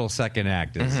middle second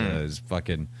act is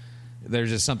fucking.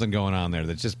 There's just something going on there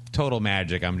that's just total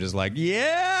magic. I'm just like,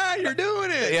 yeah, you're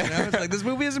doing it. You know? It's like, this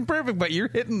movie isn't perfect, but you're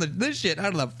hitting this shit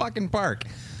out of the fucking park.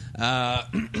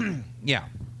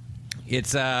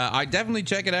 It's I definitely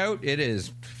check it out. It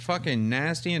is fucking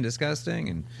nasty and disgusting,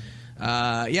 and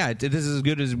this is as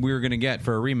good as we were gonna get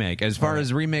for a remake. As far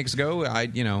as remakes go,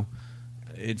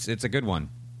 it's a good one.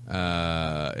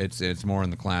 It's more in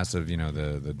the class of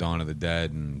the Dawn of the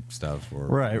Dead and stuff, or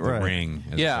the Ring.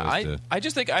 I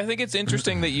think it's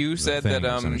interesting that you said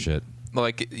that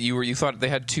like you thought they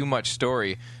had too much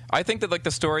story. I think that like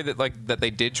the story that they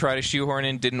did try to shoehorn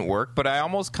in didn't work, but I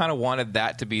almost kind of wanted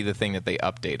that to be the thing that they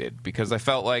updated, because I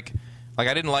felt like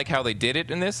I didn't like how they did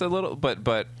it in this a little,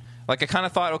 but like I kind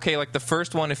of thought, okay, like the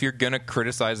first one, if you're gonna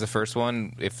criticize the first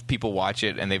one, if people watch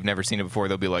it and they've never seen it before,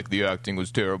 they'll be like, the acting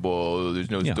was terrible, there's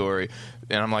no story,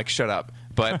 and I'm like, shut up.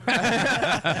 But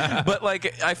but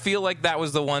like I feel like that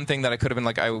was the one thing that I could have been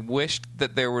like, I wished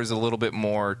that there was a little bit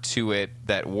more to it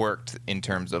that worked in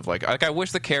terms of like I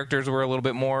wish the characters were a little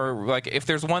bit more like, if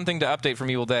there's one thing to update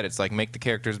from Evil Dead, it's like make the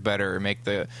characters better, or make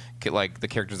the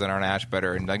characters that aren't Ash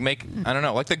better, and like make, I don't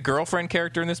know, like the girlfriend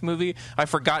character in this movie, I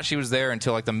forgot she was there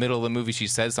until like the middle of the movie. She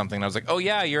says something and I was like, oh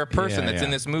yeah, you're a person that's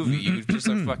in this movie. You just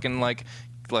a fucking like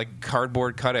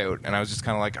cardboard cutout, and I was just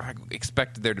kind of like, I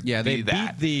expected there to be that.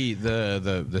 They beat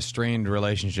the strained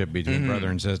relationship between brother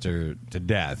and sister to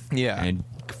death. Yeah. And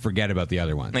forget about the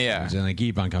other ones. Yeah. And they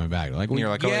keep on coming back. Like, you're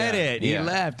like, get it. He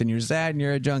left, and you're sad, and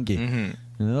you're a junkie.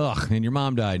 Ugh, and your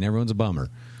mom died, and everyone's a bummer.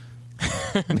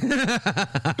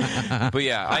 But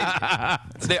yeah,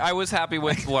 I was happy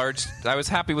with chunks of this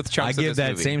movie. I give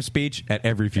that same speech at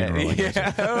every funeral.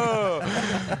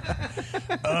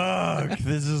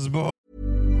 This is more.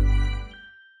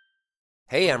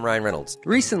 Hey, I'm Ryan Reynolds.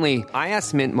 Recently, I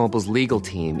asked Mint Mobile's legal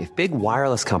team if big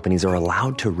wireless companies are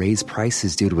allowed to raise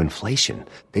prices due to inflation.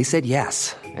 They said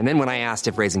yes. And then when I asked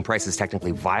if raising prices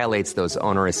technically violates those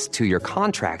onerous 2-year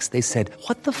contracts, they said,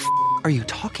 what the f*** are you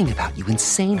talking about, you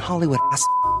insane Hollywood ass f-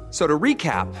 So to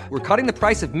recap, we're cutting the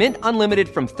price of Mint Unlimited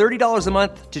from $30 a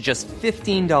month to just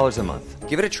 $15 a month.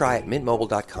 Give it a try at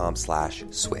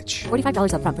mintmobile.com/switch.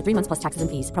 $45 up front for 3 months plus taxes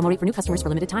and fees. Promo rate for new customers for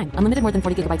limited time. Unlimited more than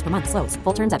 40 gigabytes per month. Slows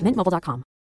full terms at mintmobile.com.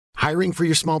 Hiring for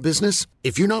your small business?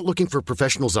 If you're not looking for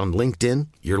professionals on LinkedIn,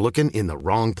 you're looking in the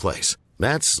wrong place.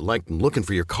 That's like looking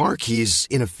for your car keys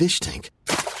in a fish tank.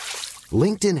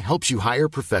 LinkedIn helps you hire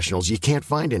professionals you can't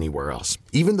find anywhere else,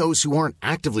 even those who aren't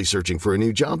actively searching for a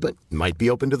new job but might be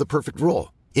open to the perfect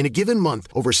role. In a given month,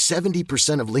 over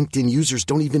 70% of LinkedIn users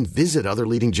don't even visit other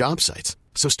leading job sites.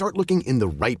 So start looking in the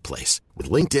right place. With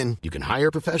LinkedIn, you can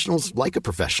hire professionals like a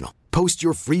professional. Post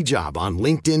your free job on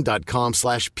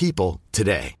linkedin.com/people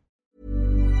today.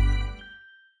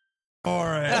 All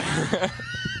right.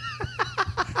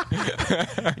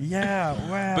 Yeah,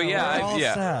 well, but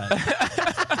yeah,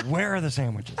 set. Where are the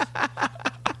sandwiches?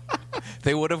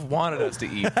 They would have wanted us to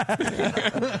eat.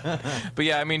 But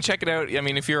yeah, I mean, check it out. I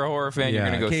mean, if you're a horror fan, you're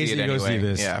going to go Casey, see it anyway. Go see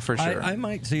this. Yeah, for sure. I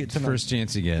might see it tonight. First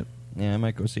chance you get. Yeah, I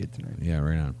might go see it tonight. Yeah,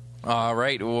 right on. All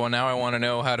right. Well, now I want to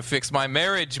know how to fix my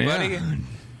marriage, buddy.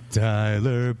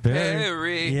 Tyler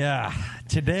Perry. Yeah.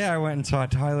 Today I went and saw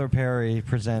Tyler Perry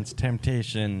presents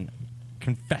Temptation,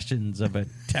 Confessions of a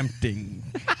Tempting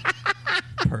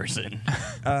Person.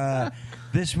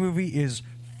 This movie is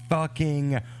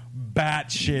fucking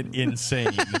batshit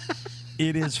insane.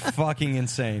 It is fucking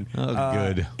insane. Oh,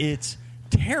 good. It's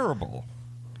terrible.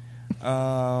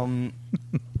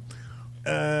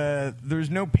 There's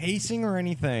no pacing or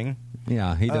anything.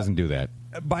 Yeah, he doesn't do that.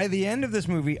 By the end of this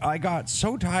movie, I got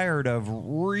so tired of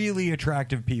really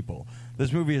attractive people.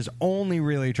 This movie is only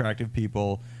really attractive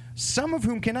people, some of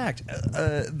whom can act.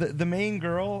 The main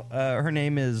girl, her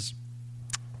name is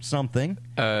something.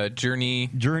 Journey.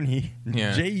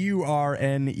 Yeah.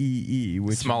 Journee,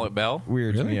 which Smollett Bell.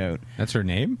 weirds me out. That's her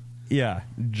name? Yeah,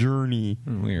 Journey.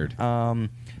 Weird.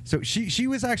 So she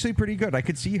was actually pretty good. I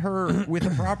could see her with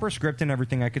a proper script and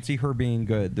everything. I could see her being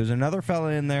good. There's another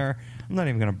fella in there. I'm not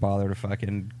even going to bother to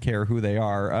fucking care who they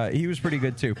are. He was pretty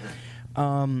good too.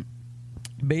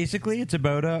 Basically, it's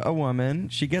about a woman.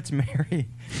 She gets married.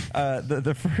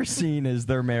 The first scene is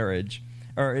their marriage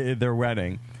or their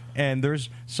wedding, and there's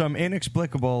some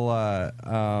inexplicable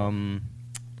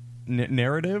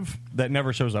narrative that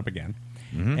never shows up again.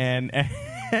 Mm-hmm. And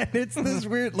it's this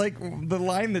weird, like, the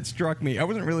line that struck me. I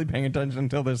wasn't really paying attention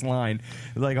until this line,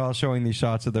 like, all showing these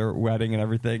shots of their wedding and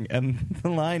everything. And the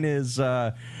line is,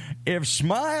 if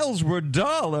smiles were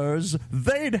dollars,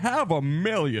 they'd have $1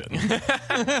 million.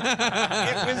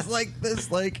 It was like this,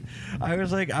 like, I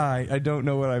was like, I don't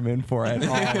know what I'm in for at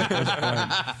all at this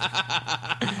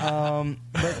point.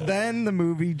 But then the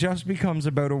movie just becomes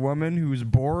about a woman who's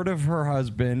bored of her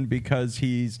husband because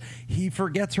he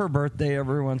forgets her birthday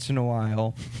every once in a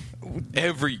while.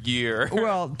 Every year.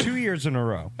 Well, 2 years in a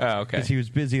row. Oh, okay. Because he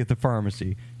was busy at the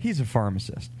pharmacy. He's a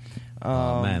pharmacist.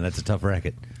 Oh, man, that's a tough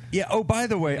racket. Yeah. Oh, by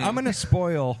the way, I'm going to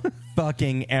spoil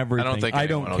fucking everything. I don't think I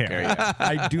don't anyone will care. Yeah.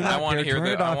 I do not I want care. to hear Turn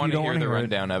the, it off. I want you to don't hear the hear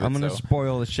rundown of it. I'm going to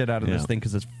spoil the shit out of this thing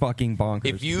because it's fucking bonkers.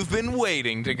 If you've been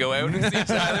waiting to go out and see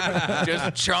Tyler,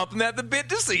 just chomping at the bit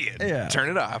to see it. Yeah. Turn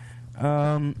it off.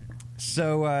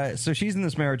 So she's in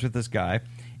this marriage with this guy,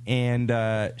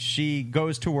 and she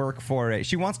goes to work for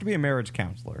she wants to be a marriage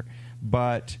counselor,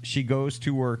 but she goes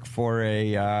to work for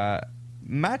a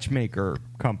matchmaker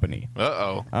company.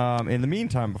 In the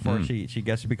meantime, before she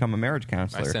gets to become a marriage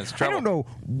counselor. I sense trouble. I don't know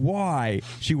why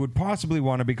she would possibly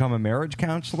want to become a marriage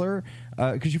counselor,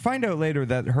 because you find out later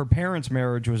that her parents'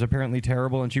 marriage was apparently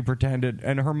terrible, and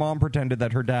her mom pretended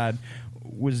that her dad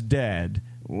was dead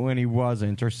when he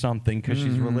wasn't, or something, because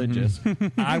she's religious.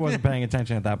 I wasn't paying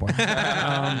attention at that point.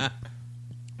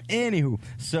 Anywho,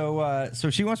 so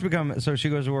she wants to become. So she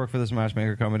goes to work for this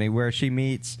matchmaker company where she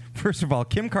meets, first of all,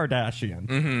 Kim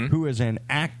Kardashian, who is an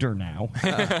actor now.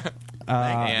 Thank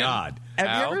God.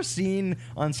 Have you ever seen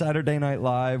on Saturday Night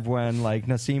Live when, like,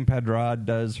 Nasim Pedrad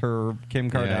does her Kim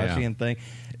Kardashian thing?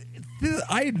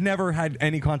 I had never had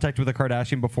any contact with a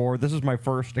Kardashian before. This is my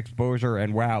first exposure,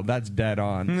 and wow, that's dead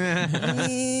on. I'm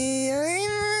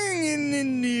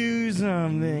gonna do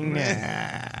something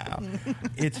now.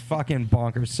 It's fucking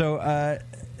bonkers.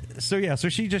 So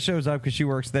she just shows up because she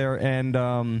works there, and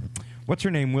what's her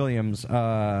name? Williams.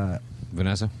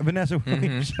 Vanessa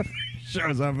Williams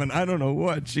shows up, and I don't know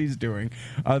what she's doing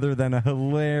other than a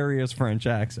hilarious French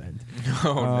accent.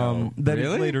 Oh, no. That is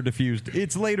Really? later diffused.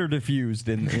 It's later diffused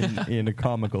in a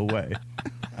comical way.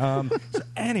 So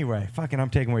anyway, I'm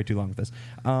taking way too long with this.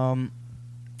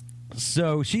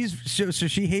 So she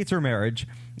hates her marriage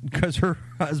because her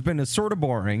husband is sort of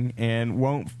boring and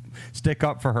won't stick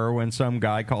up for her when some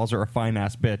guy calls her a fine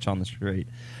ass bitch on the street.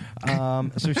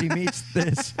 So she meets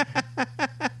this.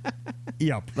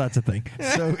 Yep, that's a thing.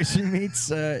 So she meets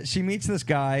this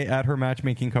guy at her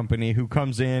matchmaking company who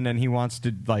comes in and he wants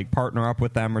to, like, partner up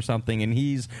with them or something, and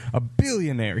he's a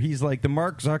billionaire. He's like the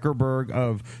Mark Zuckerberg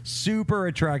of super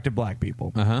attractive black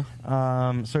people.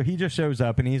 So he just shows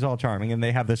up and he's all charming, and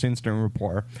they have this instant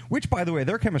rapport. Which, by the way,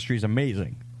 their chemistry is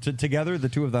amazing. Together, the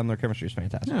two of them, their chemistry is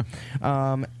fantastic.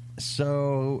 Yeah.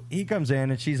 So he comes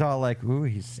in and she's all like, "Ooh,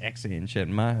 he's sexy and shit.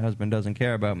 My husband doesn't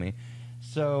care about me."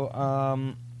 So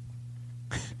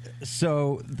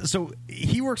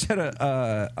he works at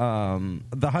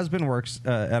the husband works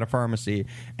at a pharmacy,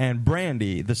 and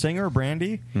Brandy, the singer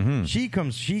Brandy, she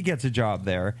gets a job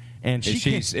there, and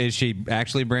is she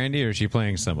actually Brandy, or is she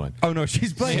playing someone? Oh no,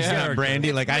 she's playing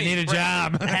Brandy. Like, I need a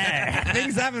job.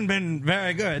 Things haven't been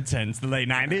very good since the late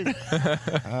 90s.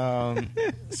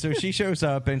 So she shows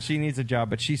up and she needs a job,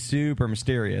 but she's super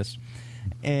mysterious.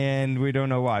 And we don't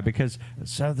know why, because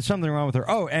there's something wrong with her.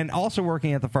 Oh, and also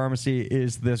working at the pharmacy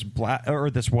is this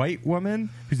this white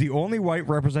woman who's the only white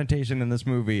representation in this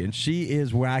movie, and she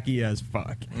is wacky as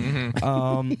fuck.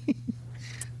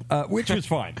 Which was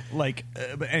fine. Like,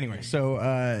 but anyway, so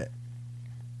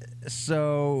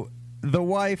the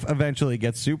wife eventually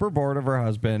gets super bored of her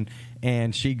husband,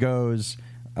 and she goes.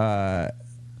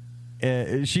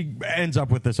 She ends up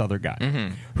with this other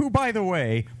guy, who, by the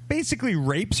way, basically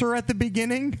rapes her at the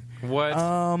beginning. What?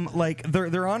 Like,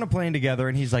 they're on a plane together,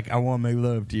 and he's like, "I want my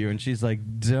love to you," and she's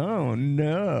like, "Don't,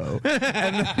 no."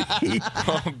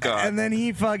 Oh God! And then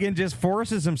he fucking just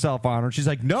forces himself on her. She's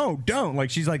like, "No, don't!" Like,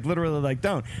 she's like, literally like,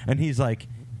 "Don't," and he's like,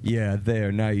 "Yeah,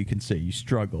 there. Now you can say you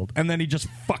struggled." And then he just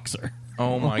fucks her.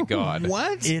 Oh my God!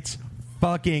 What? It's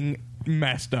fucking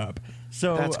messed up.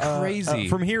 So That's crazy.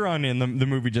 From here on in, the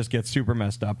movie just gets super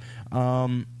messed up.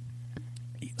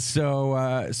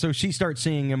 So she starts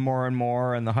seeing him more and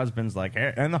more, and the husband's like,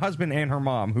 and the husband and her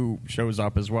mom, who shows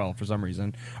up as well for some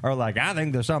reason, are like, I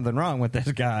think there's something wrong with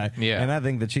this guy, and I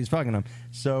think that she's fucking him.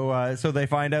 So they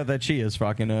find out that she is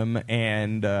fucking him,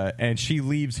 and she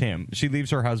leaves him. She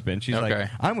leaves her husband. She's like,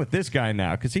 I'm with this guy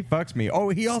now because he fucks me. Oh,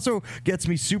 he also gets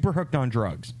me super hooked on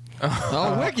drugs.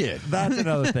 Oh, wicked. That's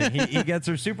another thing. He gets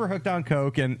her super hooked on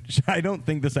coke, and I don't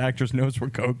think this actress knows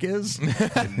what coke is.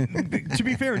 To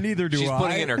be fair, neither do I. She's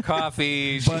putting in her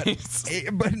coffee.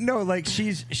 But no, like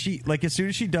she like as soon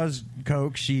as she does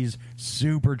coke, she's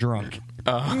super drunk.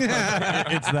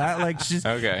 It's that like she's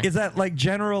okay. Is that like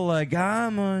general like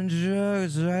I'm on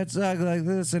drugs, I talk like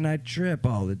this, and I trip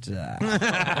all the time.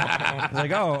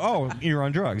 Like oh, you're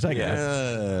on drugs, I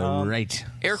guess. Right.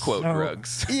 Air quote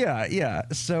drugs. Yeah.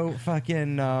 So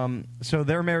fucking so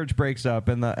their marriage breaks up,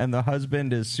 and the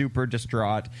husband is super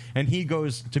distraught, and he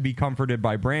goes to be comforted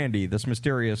by Brandy, this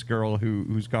mysterious girl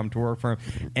who's come to work for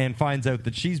him, and finds out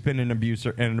that she's been in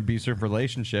an abusive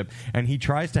relationship, and he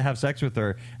tries to have sex with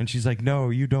her, and she's like, no,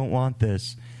 you don't want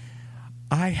this.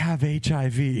 I have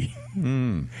HIV.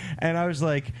 And I was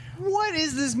like, what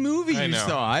is this movie you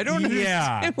saw? I don't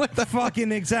understand. What the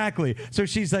fucking exactly. So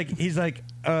he's like,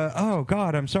 oh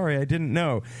God, I'm sorry, I didn't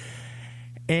know.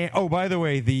 And oh, by the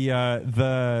way,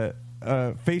 the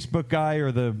Facebook guy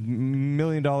or the $1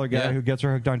 million guy who gets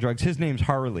her hooked on drugs, his name's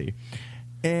Harley.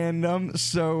 And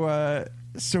so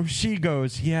she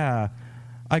goes, yeah,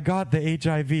 I got the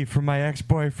HIV from my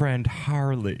ex-boyfriend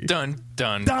Harley. Dun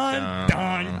dun dun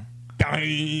dun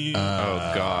dun.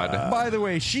 Oh God. By the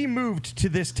way, she moved to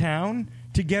this town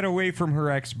to get away from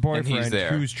her ex-boyfriend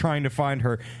who's trying to find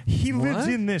her. He lives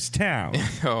in this town.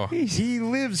 He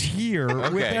lives here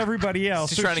with everybody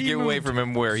else. She's trying to get away from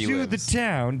him where he lives. To the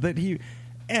town that he...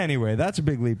 Anyway, that's a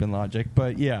big leap in logic.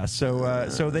 But yeah,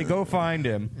 so they go find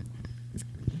him.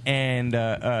 And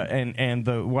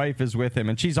the wife is with him,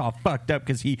 and she's all fucked up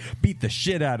because he beat the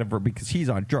shit out of her because he's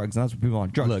on drugs, and that's what people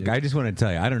on drugs Look, do. I just want to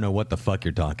tell you, I don't know what the fuck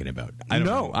you're talking about. I don't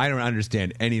know. I don't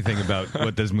understand anything about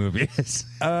what this movie is.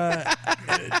 No.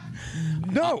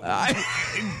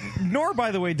 Nor,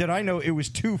 by the way, did I know it was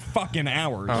 2 fucking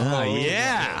hours.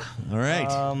 Yeah. All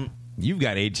right. You've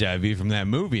got HIV from that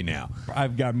movie now.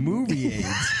 I've got movie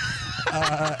AIDS.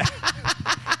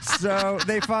 So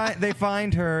they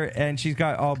find her, and she's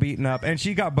got all beaten up, and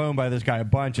she got boned by this guy a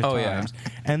bunch of times.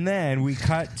 Yeah. And then we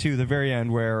cut to the very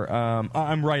end where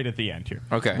I'm right at the end here.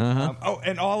 Okay.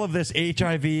 And all of this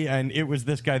HIV, and it was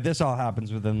this guy. This all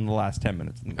happens within the last 10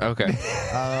 minutes. Okay.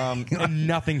 And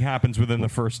nothing happens within the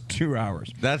first 2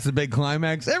 hours. That's the big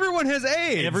climax. Everyone has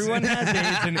AIDS. Everyone has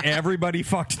AIDS, and everybody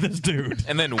fucked this dude.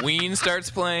 And then Ween starts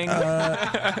playing.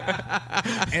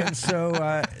 And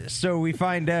so we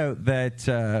find out that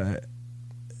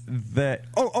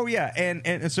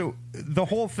and so the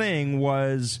whole thing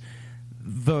was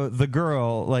the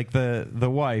girl, like the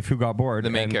wife who got bored, the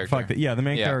main character. The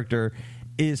main character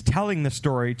is telling the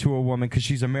story to a woman because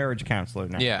she's a marriage counselor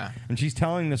now. Yeah. And she's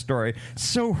telling the story.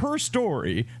 So her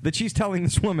story that she's telling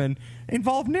this woman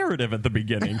involved narrative at the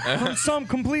beginning from some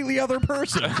completely other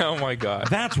person. Oh my God.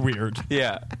 That's weird.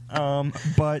 Yeah.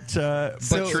 But that's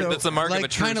the mark of a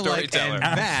true storyteller.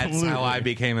 And that's how I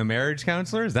became a marriage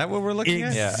counselor? Is that what we're looking at?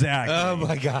 Exactly. Oh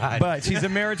my God. But she's a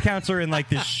marriage counselor in like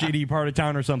this shitty part of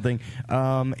town or something.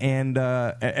 And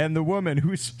the woman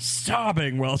who's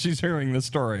sobbing while she's hearing the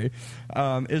story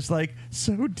is like,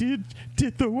 so did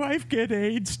the wife get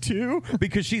AIDS too?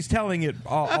 Because she's telling it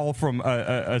all from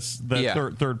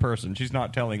the third person. She's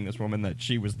not telling this woman that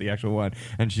she was the actual one.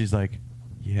 And she's like,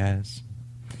 yes.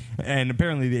 And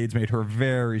apparently the AIDS made her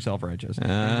very self-righteous.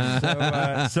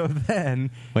 So then...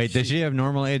 Wait, does she have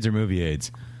normal AIDS or movie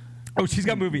AIDS? Oh, she's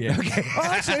got movie AIDS. Okay. Well,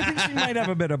 actually, I think she might have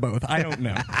a bit of both. I don't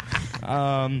know.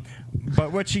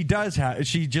 But what she does have,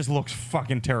 she just looks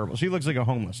fucking terrible. She looks like a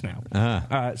homeless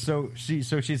now. So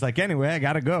she's like, anyway, I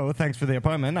gotta go. Thanks for the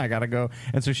appointment. I gotta go.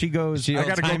 And so she goes. She I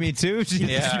gotta go. Me too.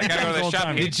 I gotta go to the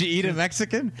shop. Did she eat a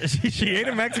Mexican? She ate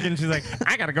a Mexican. She's like,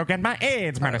 I gotta go get my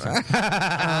AIDS medicine.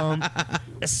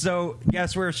 So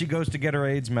guess where she goes to get her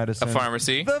AIDS medicine? A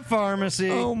pharmacy. The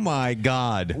pharmacy. Oh my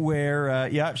God. Where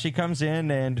she comes in,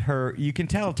 and you can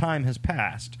tell time has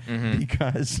passed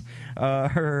because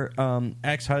her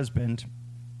ex-husband,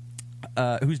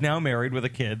 who's now married with a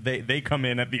kid, they come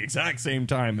in at the exact same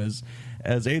time as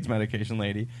AIDS medication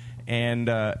lady, and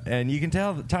you can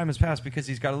tell that time has passed because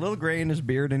he's got a little gray in his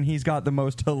beard, and he's got the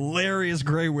most hilarious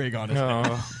gray wig on his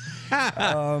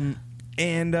head.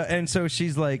 And so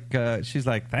she's like,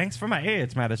 thanks for my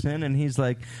AIDS medicine. And he's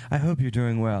like, I hope you're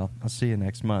doing well. I'll see you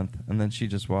next month. And then she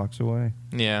just walks away.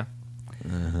 Yeah.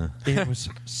 It was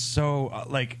so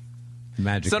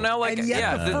magical. So now, like, and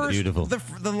yet beautiful.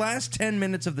 The last 10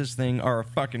 minutes of this thing are a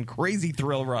fucking crazy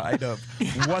thrill ride of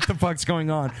what the fuck's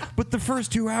going on. But the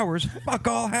first 2 hours, fuck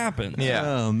all happens. Yeah.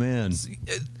 Oh man.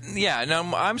 Yeah.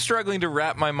 No, I'm struggling to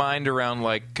wrap my mind around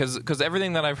because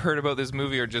everything that I've heard about this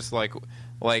movie are just like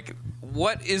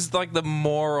what is like the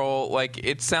moral? Like,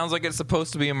 it sounds like it's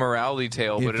supposed to be a morality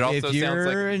tale, but it also if sounds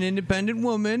like you're an independent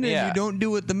woman and you don't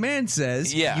do what the man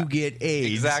says, you get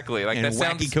AIDS. Exactly. Like, and that wacky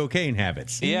sounds cocaine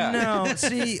habits. Yeah. No,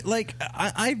 see,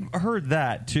 I've heard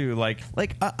that too.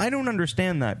 I don't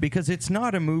understand that because it's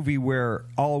not a movie where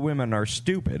all women are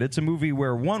stupid. It's a movie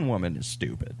where one woman is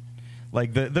stupid,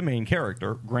 like the main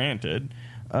character. Granted.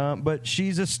 But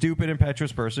she's a stupid,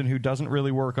 impetuous person who doesn't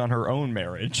really work on her own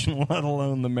marriage, let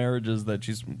alone the marriages that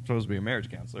she's supposed to be a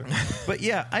marriage counselor. But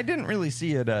yeah, I didn't really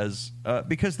see it as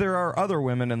because there are other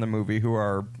women in the movie who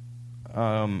are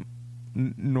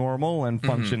normal and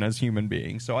function as human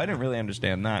beings. So I didn't really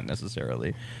understand that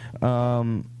necessarily.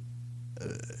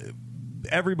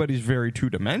 Everybody's very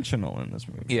two-dimensional in this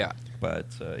movie. Yeah. But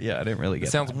I didn't really get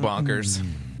it. Sounds bonkers.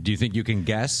 Do you think you can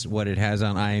guess what it has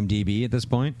on IMDb at this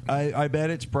point? I bet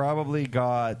it's probably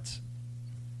got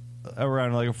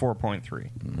around like a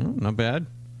 4.3. Not bad.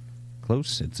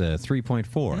 Close. It's a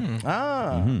 3.4.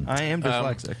 I am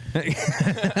dyslexic.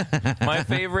 My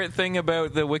favorite thing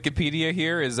about the Wikipedia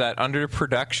here is that under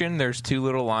production, there's 2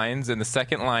 little lines, and the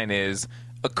second line is,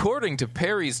 according to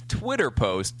Perry's Twitter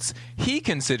posts, he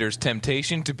considers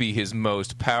Temptation to be his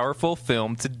most powerful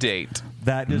film to date.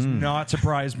 That does not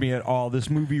surprise me at all. This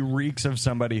movie reeks of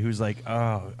somebody who's like,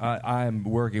 oh, I'm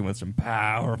working with some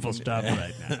powerful stuff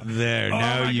right now.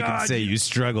 Now you can say you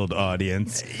struggled,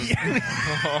 audience.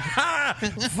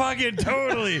 Fucking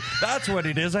totally. That's what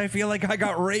it is. I feel like I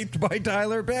got raped by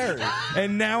Tyler Perry.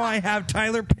 And now I have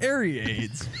Tyler Perry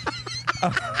AIDS.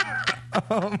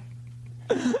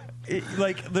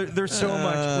 There's so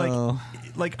much.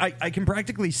 I can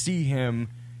practically see him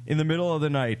in the middle of the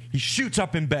night. He shoots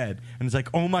up in bed and is like,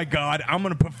 "Oh my god, I'm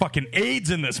gonna put fucking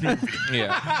AIDS in this movie."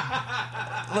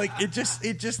 Yeah. It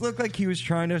just looked like he was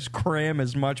trying to cram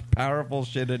as much powerful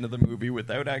shit into the movie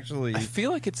without actually. I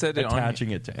feel like it said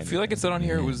attaching it to. I feel like it said on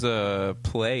here it was a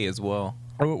play as well.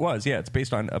 Oh, it was. Yeah, it's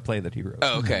based on a play that he wrote.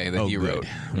 Oh, okay, that he wrote.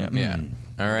 Yeah.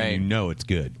 All right. And you know it's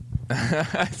good.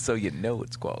 So you know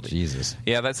it's quality. Jesus.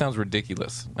 Yeah, that sounds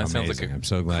ridiculous. That sounds like I'm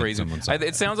so glad crazy. someone saw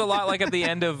It sounds a lot like at the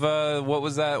end of what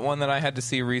was that one that I had to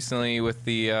see recently with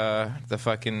the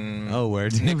fucking where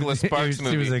Nicholas Sparks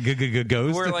movie? It was a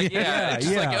ghost. Where like it's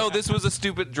just like, oh, this was a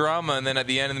stupid drama, and then at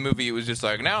the end of the movie, it was just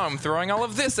like, now I'm throwing all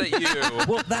of this at you.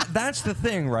 Well, that's the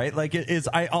thing, right? Like, it is.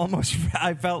 I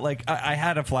felt like I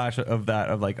had a flash of that,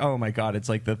 of like, oh my god, it's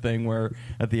like the thing where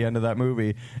at the end of that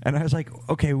movie, and I was like,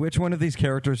 okay, which one of these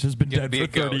characters has been dead for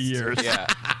 30 years? Yeah.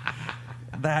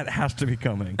 That has to be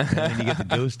coming. And then you get the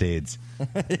ghost AIDS.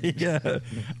 Yeah.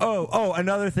 Oh,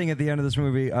 another thing at the end of this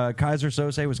movie, Kaiser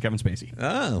Sose was Kevin Spacey.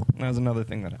 Oh. That was another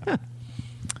thing that happened.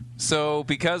 So,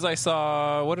 because I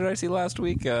saw, what did I see last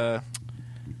week? The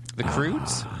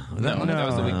Croods? No, that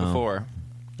was the week before.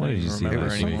 What did you see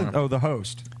last week? The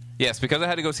Host. Yes, because I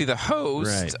had to go see The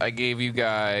Host, Right. I gave you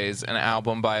guys an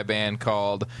album by a band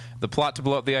called The Plot to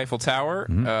Blow Up the Eiffel Tower.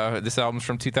 This album's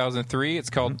from 2003. It's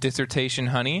called Dissertation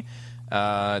Honey.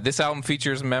 This album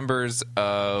features members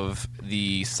of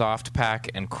the Soft Pack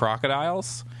and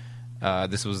Crocodiles.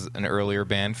 This was an earlier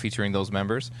band featuring those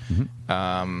members.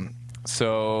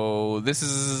 So this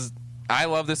is... I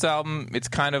love this album. It's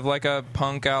kind of like a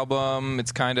punk album.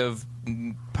 It's kind of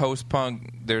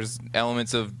post-punk. There's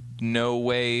elements of no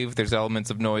wave. There's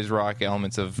elements of noise rock,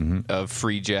 elements of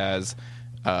free jazz.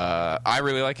 I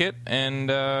really like it. And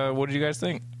what did you guys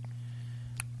think?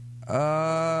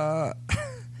 I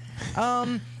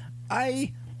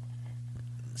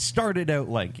started out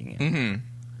liking it.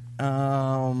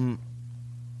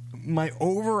 My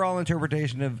overall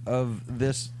interpretation of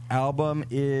this album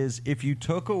is if you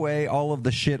took away all of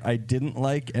the shit I didn't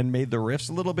like and made the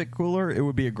riffs a little bit cooler, it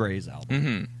would be a Grays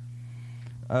album.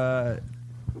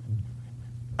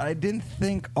 I didn't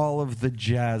think all of the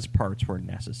jazz parts were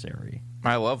necessary.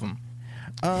 I love them.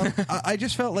 I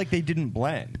just felt like they didn't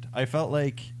blend. I felt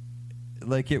like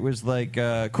it was like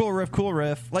cool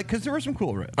riff, like because there were some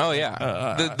cool riffs. Oh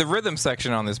yeah, the rhythm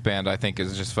section on this band I think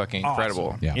is just fucking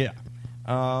incredible. Awesome. Yeah.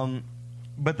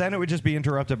 But then it would just be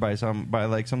interrupted by some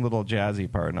little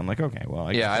jazzy part, and I'm like, okay, well,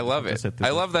 I love it. I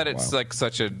love that it's like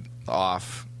such an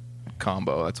off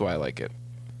combo. That's why I like it.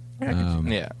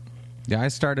 Yeah. Yeah, I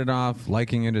started off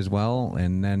liking it as well,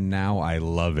 and then now I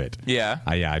love it. Yeah.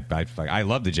 I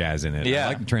love the jazz in it. Yeah. I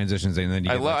like the transitions, and then you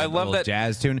get I love little that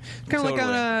jazz tune. Kind of like on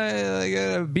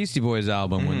a Beastie Boys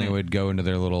album when they would go into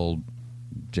their little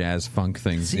jazz funk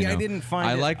things. See, I didn't find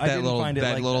I it- like I that didn't little find it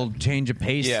like little change of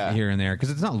pace here and there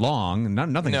because it's not long.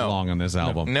 Nothing's long on this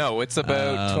album. No, it's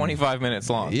about 25 minutes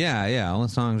long. Yeah. All the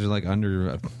songs are like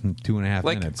under 2.5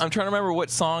 minutes. I'm trying to remember what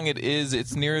song it is.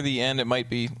 It's near the end. It might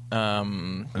be.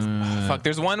 Fuck.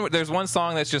 There's one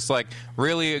song that's just like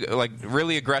really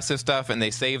aggressive stuff, and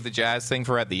they save the jazz thing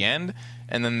for at the end,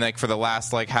 and then like for the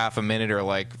last like half a minute or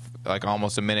like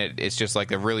almost a minute, it's just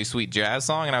like a really sweet jazz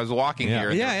song. And I was walking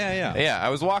here. Yeah. I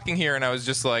was walking here, and I was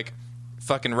just like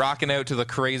fucking rocking out to the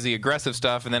crazy aggressive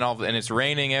stuff, and then and it's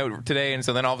raining out today, and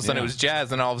so then all of a sudden it was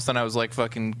jazz, and all of a sudden I was like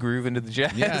fucking grooving to the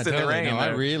jazz in the rain. No, I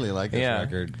really like this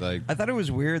record. Like, I thought it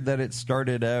was weird that it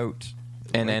started out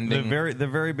and ending. The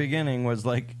very beginning was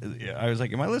like, I was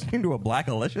like, am I listening to a Black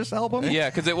Alicious album? Yeah,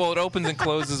 because it opens and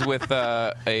closes with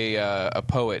a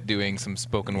poet doing some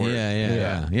spoken word.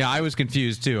 Yeah. I was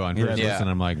confused too on first listen.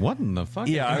 I'm like, what in the fuck?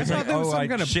 Yeah, I was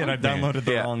like, I downloaded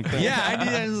the wrong thing. Yeah, I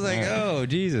did. I was like, oh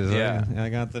Jesus. Yeah. I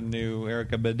got the new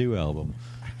Erykah Badu album.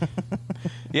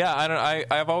 Yeah,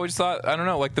 I've always thought, I don't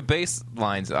know, like the bass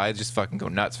lines, I just fucking go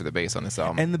nuts for the bass on this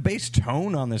album. And the bass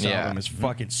tone on this album is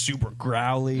fucking super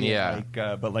growly,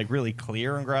 but like really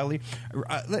clear and growly.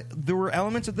 There were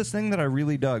elements of this thing that I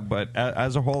really dug, but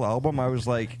as a whole album, I was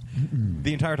like,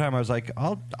 the entire time I was like,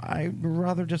 I'd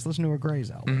rather just listen to a Grays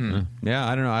album. Yeah,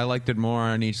 I don't know. I liked it more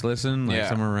on each listen. Like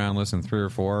somewhere around listen 3 or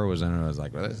 4 was in it. I was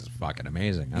like, well, this is fucking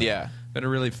amazing. Been a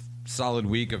really solid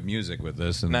week of music with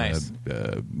this, and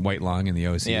the White Lung and the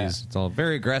OCs. Yeah. It's all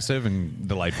very aggressive and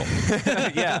delightful.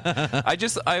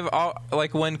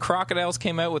 Like when Crocodiles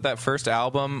came out with that first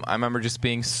album, I remember just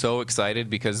being so excited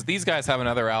because these guys have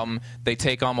another album. They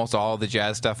take almost all of the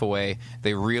jazz stuff away.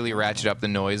 They really ratchet up the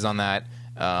noise on that.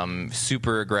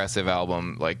 Super aggressive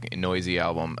album, like noisy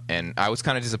album, and I was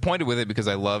kind of disappointed with it because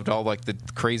I loved all like the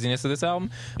craziness of this album.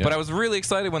 But I was really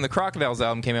excited when the Crocodiles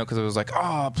album came out because it was like,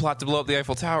 plot to blow up the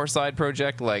Eiffel Tower side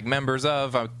project, like members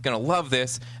of, I'm gonna love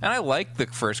this. And I liked the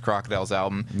first Crocodiles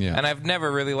album, and I've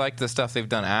never really liked the stuff they've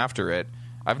done after it.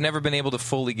 I've never been able to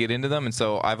fully get into them, and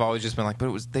so I've always just been like,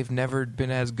 they've never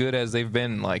been as good as they've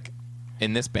been like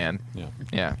in this band.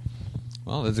 Yeah.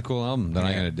 Well, it's a cool album that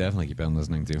I'm going to definitely keep on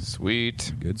listening to.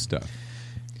 Sweet. Good stuff.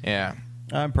 Yeah.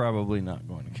 I'm probably not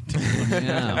going to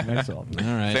continue myself. All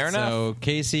right. Fair enough. So,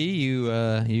 Casey,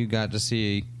 you got to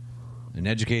see an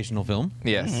educational film.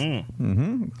 Yes.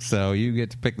 So you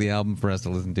get to pick the album for us to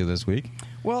listen to this week.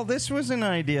 Well, this was an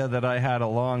idea that I had a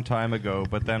long time ago,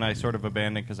 but then I sort of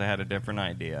abandoned because I had a different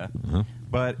idea.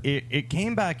 But it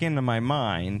came back into my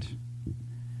mind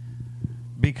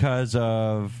because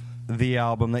of the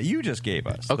album that you just gave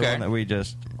us, the one that we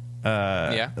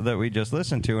just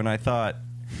listened to, and I thought,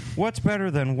 what's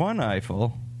better than One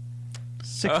Eiffel?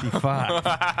 65.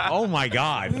 Oh my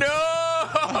God!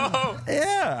 No.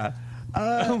 Yeah.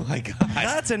 Oh my God!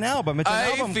 That's an album. It's an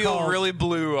album. I feel really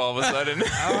blue all of a sudden.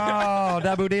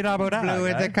 Da-boo-dee-da-boo-da. Blue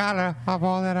is the color of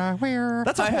all that I wear.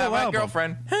 That's a whole album. My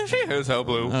girlfriend. She is so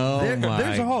blue. Oh my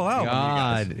There's a whole album.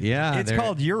 God! You guys. Yeah, it's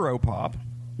called Europop.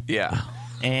 Yeah.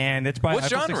 And it's by what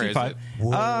Eiffel genre 65. is it?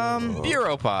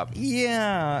 Europop.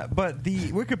 Yeah, but the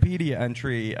Wikipedia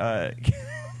entry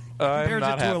compares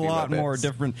it to a lot more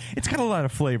different. It's got a lot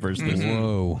of flavors. This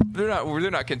Whoa!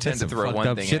 They're not content to throw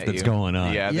one thing shit at that's you. going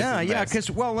on. Yeah. Because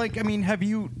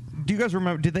do you guys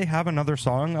remember? Did they have another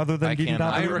song other than Dee Dee Da?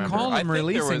 I recall them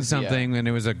releasing something, and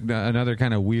it was another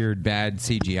kind of weird, bad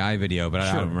CGI video, but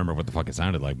I don't remember what the fuck it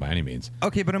sounded like by any means.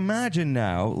 Okay, but imagine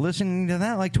now listening to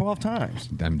that like 12 times.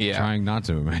 I'm trying not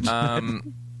to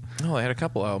imagine. Oh, they had a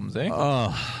couple albums, eh?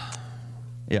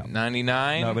 Yeah.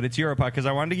 99. No, but it's Europop because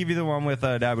I wanted to give you the one with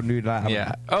Dabba-Doo-Da.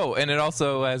 Yeah. Oh, and it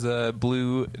also has a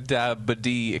Blue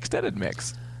Dabba-Dee extended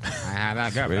mix.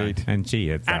 Sweet. And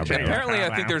apparently,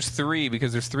 I think there's 3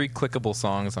 because there's 3 clickable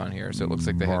songs on here, so it looks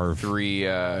like they have 3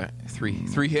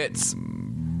 hits.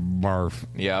 Barf.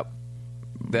 Yep.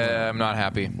 I'm not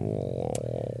happy.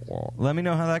 Let me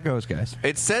know how that goes, guys.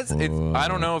 It says I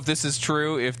don't know if this is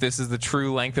true, if this is the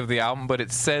true length of the album, but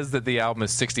it says that the album is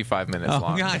 65 minutes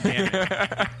long. God damn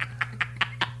it.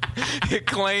 It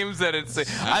claims that it's.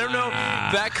 I don't know.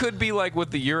 That could be like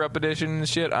with the Europe edition and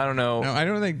shit. I don't know. No, I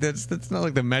don't think that's not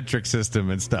like the metric system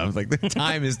and stuff. Like the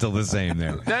time is still the same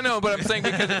there. I know, but I'm saying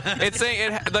because it's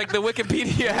saying it like the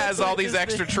Wikipedia has all these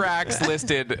extra tracks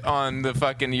listed on the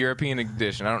fucking European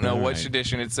edition. I don't know which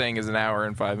edition it's saying is an hour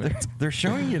and 5 minutes. They're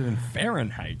showing it in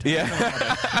Fahrenheit. Yeah.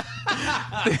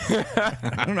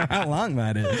 I don't know how long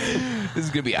that is. This is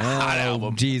gonna be a hot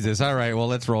album. Jesus. All right. Well,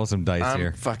 let's roll some dice here.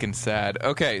 I'm fucking sad.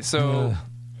 Okay, so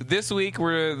this week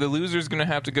the loser's going to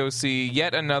have to go see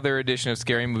yet another edition of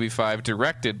Scary Movie 5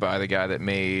 directed by the guy that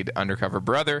made Undercover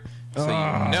Brother. So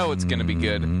you know it's going to be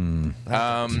good. And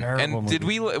did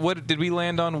we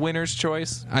land on winner's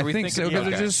choice? I think so because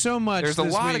there's just so much There's this a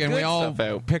lot week, of and we good all stuff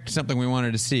out. picked something we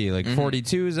wanted to see. Like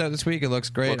 42 is out this week. It looks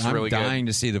great. Looks I'm really dying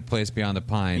to see The Place Beyond the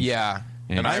Pines. Yeah.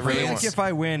 And I really think want. if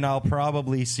I win, I'll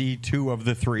probably see 2 of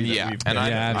the 3 that we've and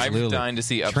absolutely. I'm dying to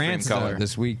see Upstream Trance is Color out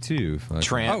this week too. Fuck.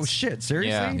 Trance. Oh shit!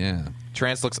 Seriously? Yeah. Yeah.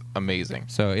 Trance looks amazing.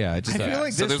 So yeah, it just I feel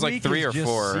like so this there's like week 3 is or just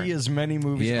 4. See as many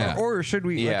movies. Yeah. Or should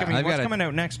we? Yeah. Like, I mean, I've what's gotta- coming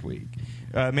out next week?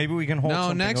 Maybe we can hold. No,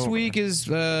 something next over. week is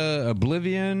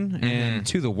Oblivion and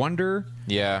To the Wonder.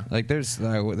 Yeah. Like there's a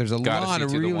Gotta lot see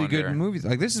of To the really good Wonder. movies.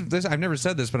 Like this. I've never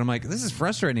said this, but I'm like, this is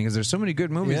frustrating because there's so many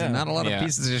good movies and not a lot of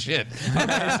pieces of shit.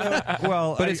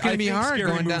 Well, But it's gonna be think hard Scary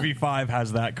going down- Movie 5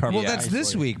 has that covered. Well, that's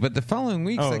this week, but the following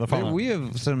weeks, Oh, like, the following. we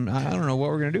have some. I don't know what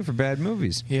we're gonna do for bad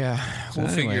movies. Yeah. So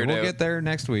We'll anyway, figure it we'll out. get there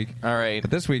next week. All right.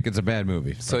 But this week it's a bad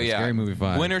movie. So yeah. Scary Movie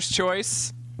 5. Winner's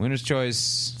choice. Winner's choice.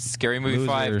 Scary Movie Loser.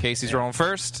 5. Casey's rolling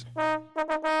first.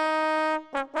 I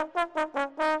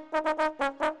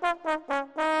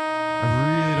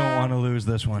really don't want to lose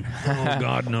this one. Oh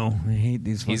God, no! I hate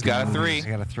these. He's fucking got a movies.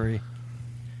 3. I got a 3.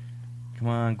 Come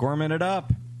on, Gorman it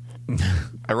up.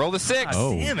 I rolled a 6.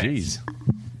 Oh, Damn it. jeez!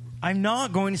 I'm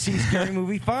not going to see Scary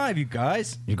Movie 5, you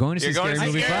guys. You're going to see You're going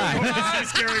Scary to see Movie Scary 5.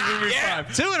 Scary Movie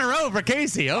 5. 2 in a row for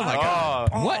Casey. Oh my God!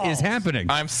 What is happening?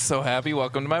 I'm so happy.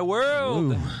 Welcome to my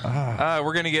world.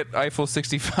 We're going to get Eiffel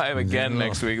 65 again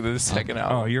next week, the second Oh,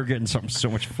 album. you're getting something so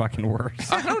much fucking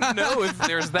worse. I don't know if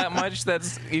there's that much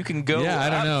you can go Yeah, I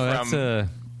don't know. up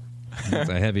That's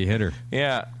a heavy hitter.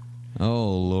 Yeah.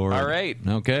 Oh Lord! All right.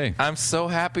 Okay. I'm so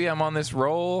happy I'm on this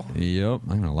roll. Yep.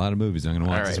 I got a lot of movies I'm going to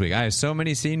watch All this right. week. I have so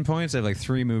many scene points. I have like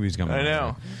 3 movies coming. I know.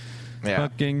 out. Yeah.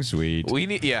 Fucking sweet. We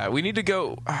need to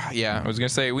go. I was gonna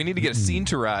say we need to get a scene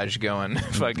tourage going.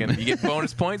 Fucking, you get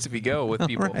bonus points if you go with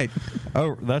people. Right.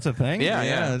 Oh, that's a thing? Yeah,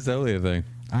 Yeah, that's totally a thing.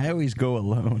 I always go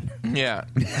alone. Yeah.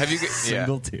 Have you?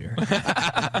 Single tear.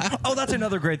 Oh, that's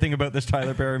another great thing about this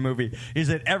Tyler Perry movie is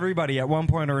that everybody at one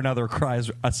point or another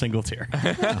cries a single tear.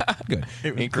 Good.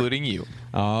 including you.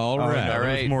 All Oh, right. no, All there was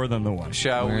right. more than the one.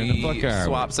 Shall Where the we fuck are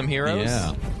swap we? some heroes?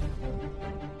 Yeah.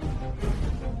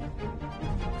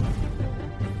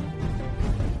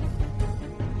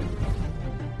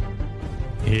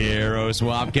 Hero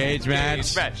Swap Cage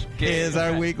Match, Match. is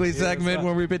our Match. weekly segment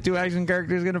where we pit 2 action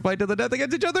characters going to fight to the death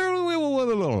against each other.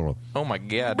 Oh my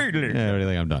god. Yeah, I really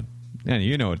think I'm done. And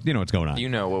you know what's going on. You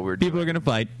know what we're doing. People are going to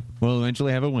fight. We'll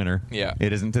eventually have a winner. Yeah.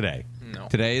 It isn't today. No.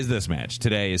 Today is this match.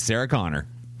 Today is Sarah Connor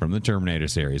from the Terminator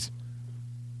series.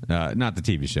 Not the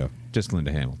TV show, just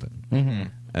Linda Hamilton.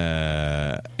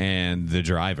 Mm-hmm. And the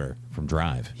driver from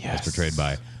Drive, Yes. as portrayed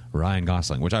by Ryan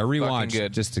Gosling, which I Fucking rewatched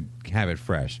good. just to have it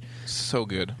fresh. So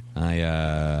good.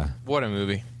 Yeah, What a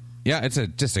movie. it's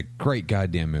just a great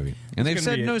goddamn movie. And they've gonna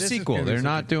said be no this is sequel. gonna be They're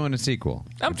not doing a sequel.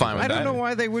 I'm fine with I that. don't know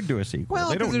why they would do a sequel. Well,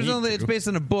 they don't because need it's to. based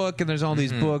on a book, and there's all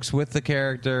these books with the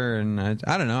character, and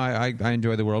I don't know. I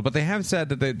enjoy the world, but they have said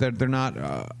that they're not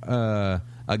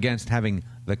against having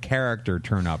the character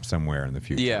turn up somewhere in the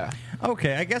future. Yeah.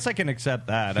 Okay, I guess I can accept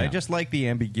that. I Yeah. just like the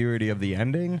ambiguity of the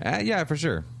ending. Yeah, for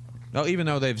sure. Oh, even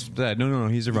though they've said no,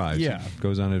 he survives. Yeah. He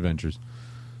goes on adventures.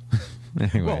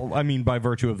 Anyway. Well, I mean, by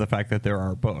virtue of the fact that there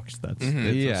are books. That's it's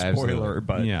Yeah, a spoiler, absolutely.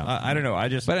 but Yeah. I don't know.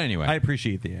 But anyway. I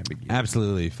appreciate the ambiguity.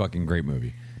 absolutely fucking great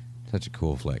movie. Such a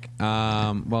cool flick.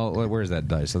 Well, where's that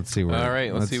dice? Let's see where. All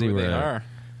right. Let's see where they are.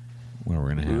 Where we're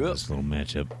gonna have Whoop. this little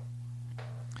matchup.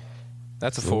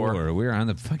 That's a 4. We're on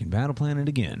the fucking battle planet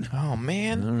again. Oh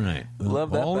man. All right.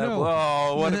 Love that. Oh, no.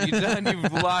 Oh, what have you done?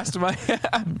 You've lost my.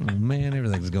 Oh, man,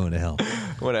 everything's going to hell.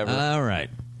 Whatever. All right.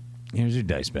 Here's your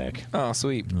dice back. Oh,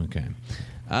 sweet. Okay.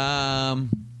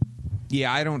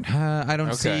 Yeah, I don't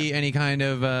Okay. see any kind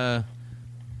of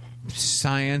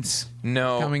science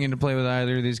coming into play with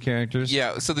either of these characters.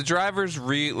 Yeah, so the driver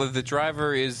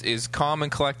is calm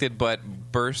and collected, but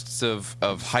bursts of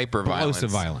hyper violence.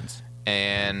 Explosive violence.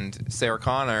 And Sarah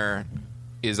Connor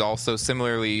is also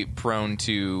similarly prone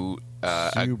to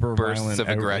Super bursts violent of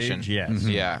aggression. outrage, yes.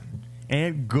 Yeah.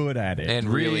 and good at it. And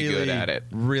really good at it.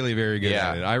 Really very good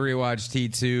at it. I rewatched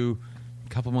T2 a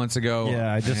couple months ago.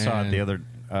 Yeah, I just saw it the other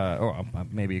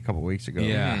maybe a couple weeks ago.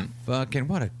 Yeah, fucking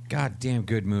what a goddamn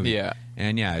good movie. Yeah.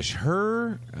 And yeah,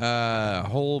 her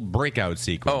whole breakout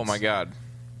sequence. Oh my god.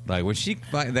 Like when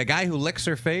the guy who licks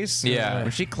her face,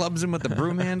 when she clubs him with the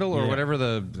broom handle or whatever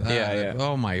the,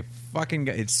 oh my fucking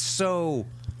god, it's so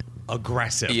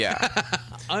aggressive. Yeah,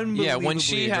 unbelievably when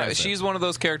aggressive. she's one of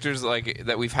those characters like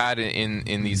that we've had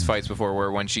in these fights before,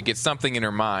 where when she gets something in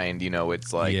her mind,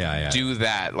 it's like do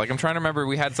that. Like I'm trying to remember,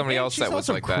 we had somebody else that was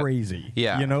like crazy. that.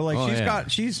 Yeah,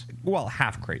 she's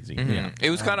half crazy. Mm-hmm. Yeah, it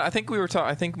was kind of. I think we were talking.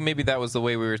 I think maybe that was the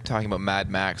way we were talking about Mad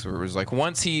Max, where it was like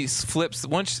once he flips,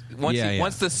 once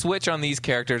the switch on these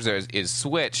characters is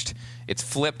switched, it's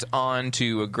flipped on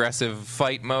to aggressive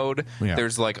fight mode. Yeah.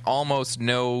 There's like almost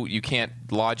no. You can't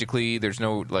logically. There's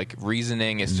no like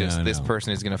reasoning. It's just this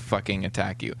person is going to fucking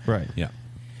attack you. Right. Yeah.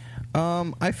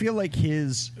 I feel like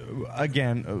his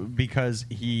because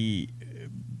he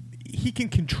can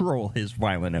control his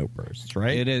violent outbursts,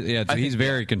 right? It is. Yeah, he's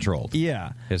very controlled.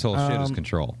 Yeah, his whole shit is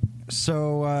control.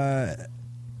 So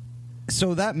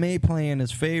that may play in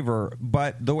his favor,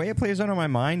 but the way it plays out in my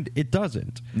mind, it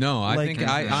doesn't. No, I think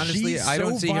honestly, I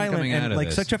don't see him coming out of like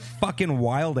this. such a fucking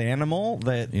wild animal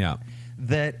that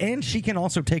and she can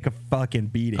also take a fucking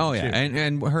beating. Oh yeah, too.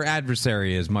 and her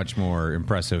adversary is much more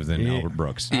impressive than Albert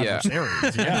Brooks. Yeah,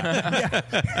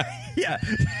 yeah.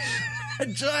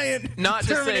 Giant Not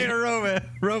Terminator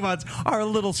robots are a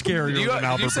little scarier than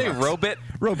Albert Brooks. Did you say Robit?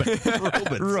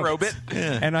 Robit.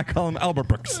 Yeah. And I call him Albert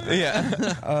Brooks. Yeah.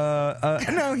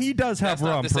 No, he does have That's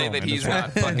not Ron to say Perlman that he's as well.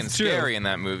 not fucking scary in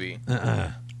that movie.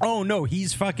 Oh no,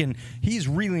 he's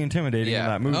really intimidating in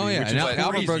that movie. Oh yeah, which and is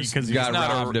Albert Brooks got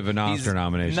robbed of an Oscar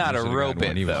nomination. Not a robot,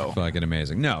 though. He was fucking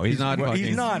amazing. No, he's not.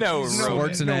 He's not. No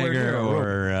Schwarzenegger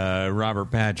or Robert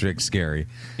Patrick scary.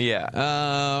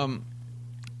 Yeah.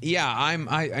 Yeah, I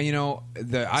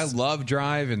love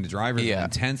Drive, and the driver's an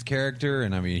intense character,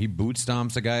 and I mean he boot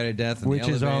stomps a guy to death, in which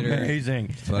the is elevator.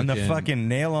 amazing. And the fucking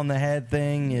nail on the head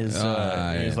thing is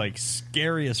like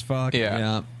scary as fuck.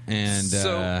 Yeah, and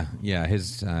So-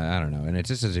 his I don't know, and it's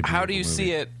just a How do you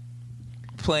see it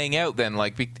playing out then?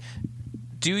 Like,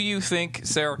 do you think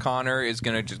Sarah Connor is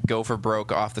going to just go for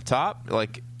broke off the top?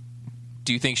 Like,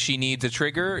 do you think she needs a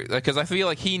trigger? Because I feel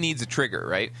like he needs a trigger,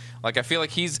 right? Like, I feel like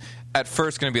he's at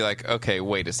first going to be like, okay,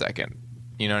 wait a second.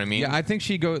 You know what I mean? Yeah, I think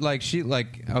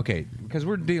okay, because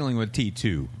we're dealing with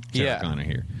T2 Sarah Connor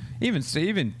here. Even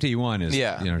T1 is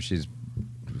she's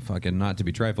fucking not to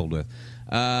be trifled with.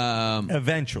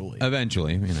 Eventually,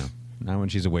 not when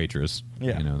she's a waitress.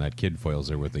 Yeah. That kid foils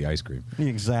her with the ice cream.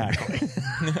 Exactly.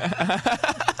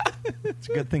 It's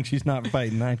a good thing she's not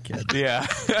fighting that kid. Yeah.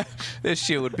 This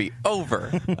shit would be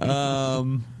over.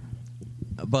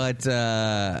 But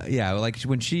like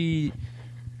when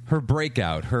her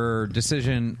breakout, her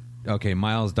decision, okay,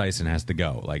 Miles Dyson has to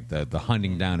go, like the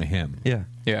hunting down of him. Yeah.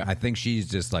 I think she's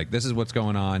just like, this is what's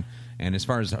going on, and as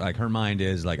far as like her mind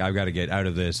is like, I've got to get out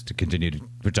of this to continue to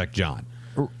protect John.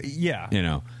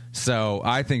 Yeah. So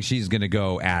I think she's going to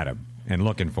go at him and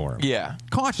looking for him. Yeah.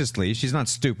 Cautiously. She's not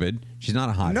stupid. She's not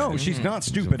a hot. No, she's not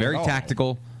stupid. Very at all.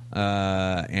 tactical.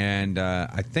 And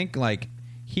I think like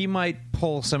he might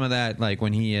pull some of that, like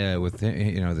when he with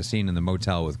the scene in the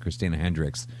motel with Christina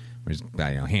Hendricks, where he's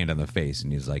hand on the face,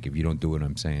 and he's like, if you don't do what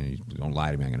I'm saying, you don't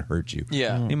lie to me, I'm going to hurt you.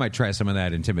 Yeah. He might try some of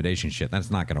that intimidation shit. That's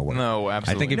not going to work. No,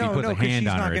 absolutely. I think if he puts a hand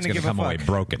on her, it's going to come away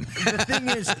broken. The thing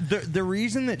is, the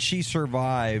reason that she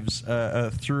survives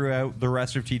throughout the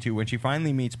rest of T2, when she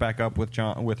finally meets back up with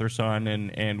John, with her son,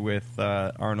 and with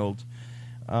Arnold,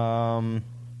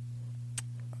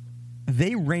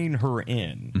 they rein her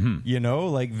in.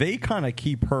 Mm-hmm. Like they kind of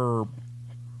keep her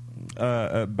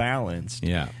balanced.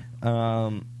 Yeah.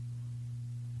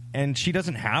 And she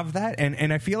doesn't have that,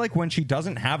 and I feel like when she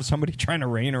doesn't have somebody trying to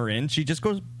rein her in, she just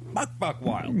goes buck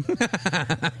wild.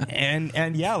 and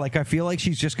like I feel like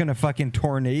she's just gonna fucking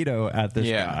tornado at this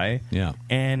guy. Yeah.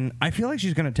 And I feel like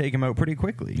she's gonna take him out pretty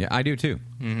quickly. Yeah, I do too.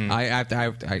 Mm-hmm.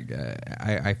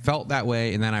 I felt that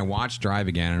way, and then I watched Drive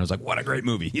again, and I was like, "What a great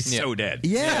movie! He's so dead."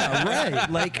 Yeah, right.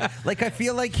 Like I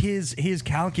feel like his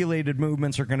calculated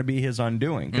movements are going to be his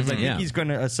undoing, because I think he's going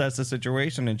to assess the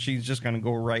situation, and she's just going to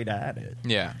go right at it.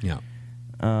 Yeah.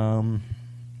 How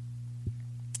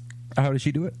does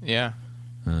she do it? Yeah.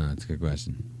 That's a good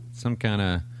question. Some kind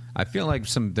of. I feel like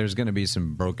there's going to be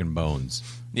some broken bones.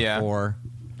 Yeah. Or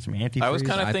some antifreeze. I was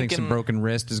kind of thinking, think some broken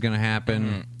wrist is going to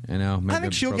happen. Maybe I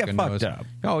think she'll get fucked up.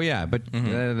 Oh yeah, but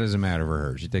that doesn't matter for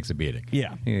her. She takes a beating.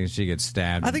 Yeah. She gets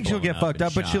stabbed. I think she'll get fucked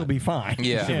up, but she'll be fine.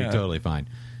 Yeah. She'll be totally fine.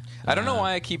 I don't know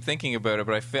why I keep thinking about it,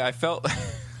 but I felt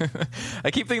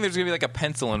I keep thinking there's gonna be like a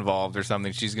pencil involved or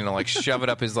something. She's gonna like shove it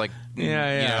up his like,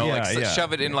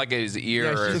 shove it in like his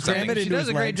ear or something. She does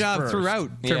a great job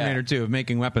throughout Terminator 2 of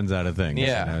making weapons out of things.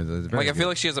 Yeah, like I feel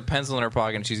like she has a pencil in her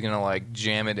pocket and she's gonna like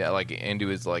jam it like into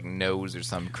his like nose or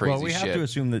some crazy shit. Well, we have to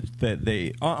assume that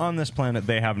they on this planet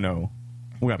they have no.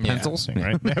 We got pencils,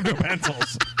 right? They have no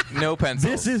pencils. No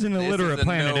pencils. This is an illiterate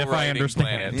planet, if I understand.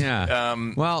 Planet.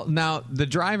 Yeah. Well, now the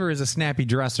driver is a snappy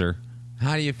dresser.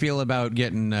 How do you feel about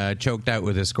getting choked out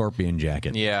with a scorpion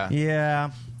jacket? Yeah. Yeah.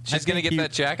 She's going to get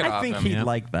that jacket off him. I think he'd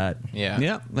like that. Yeah.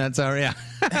 Yep, that's our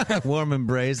warm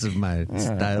embrace of my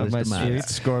stylish my sweet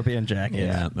scorpion jacket.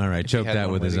 Yeah. All right. Choked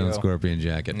out with his own scorpion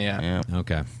jacket. Yeah.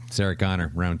 Okay. Sarah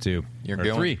Connor, round 2. You're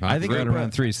going 3. I think we're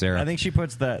round 3, Sarah. I think she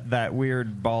puts that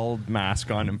weird bald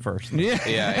mask on him first.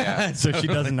 Yeah. So she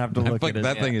doesn't have to look at it.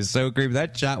 That thing is so creepy.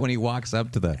 That shot when he walks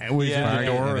up to the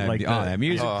door, like that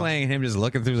music playing and him just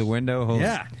looking through the window.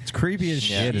 It's creepy as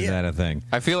shit. Is that a thing?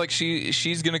 I feel like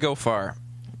she's going to go far.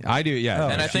 I do, yeah.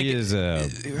 And I think she is a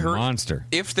monster.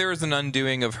 If there's an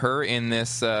undoing of her in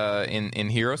this in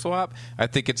Hero Swap, I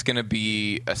think it's going to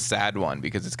be a sad one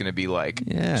because it's going to be like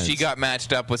she got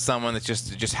matched up with someone that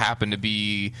just happened to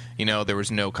be, there was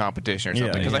no competition or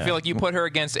something. Because I feel like you put her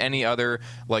against any other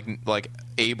like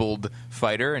abled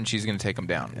fighter and she's going to take him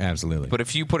down. Absolutely. But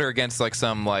if you put her against like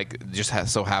some like just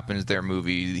so happens their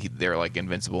movie, they're like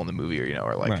invincible in the movie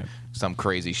or like some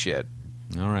crazy shit.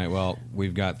 All right. Well,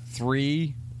 we've got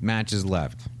 3 matches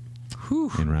left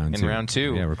in round 2. In round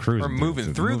 2. Yeah, we're cruising. We're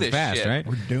moving through this fast, shit. Right?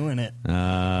 We're doing it.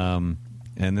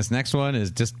 And this next one is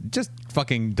just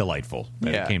fucking delightful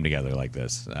that it came together like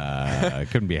this. I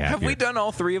couldn't be happier. Have we done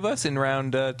all 3 of us in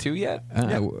round 2 yet?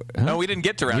 No, we didn't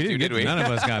get to round 2, did we? None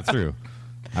of us got through.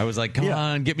 I was like, come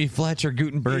on, get me Fletcher,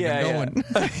 Gutenberg, and going.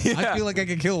 I feel like I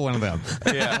could kill one of them.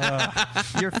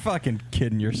 You're fucking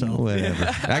kidding yourself. Whatever.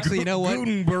 Actually, you know what?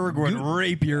 Gutenberg would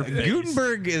rape your face.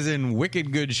 Gutenberg is in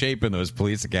wicked good shape in those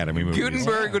Police Academy movies.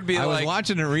 Gutenberg would be I was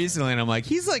watching it recently, and I'm like,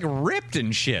 he's like ripped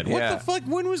and shit. What the fuck?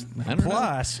 When was...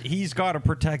 Plus, he's got to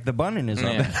protect the bun in his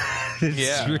oven.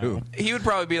 It's true. He would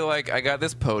probably be like, I got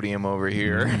this podium over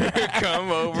here. Come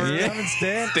over.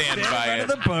 Stand by it.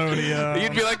 the podium.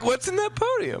 You'd be like, what's in that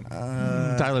podium?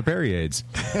 Tyler Perry AIDS.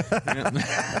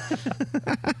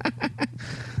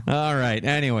 All right.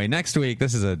 Anyway, next week,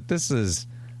 this is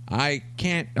I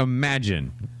can't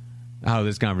imagine how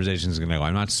this conversation is going to go.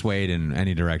 I'm not swayed in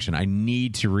any direction. I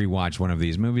need to rewatch one of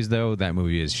these movies, though. That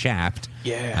movie is Shaft.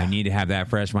 Yeah. I need to have that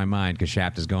fresh in my mind because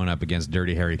Shaft is going up against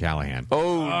Dirty Harry Callahan.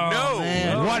 Oh no!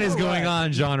 Man. What is going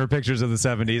on, genre pictures of the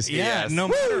 70s? Yeah,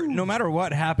 no matter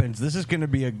what happens, this is going to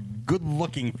be a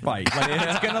good-looking fight.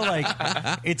 Like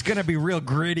it's gonna be real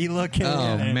gritty looking.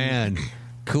 Oh man.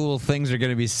 Cool things are going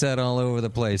to be said all over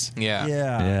the place.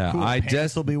 Yeah. Cool I pants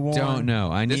just will be worn. don't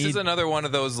know. This is another one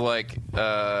of those like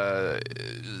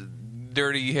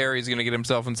Dirty Harry's going to get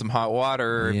himself in some hot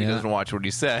water if he doesn't watch what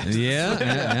he says.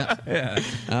 Yeah.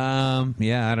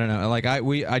 I don't know. Like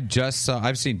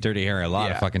I've seen Dirty Harry a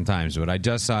lot of fucking times, but I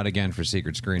just saw it again for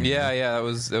secret screening. Yeah, that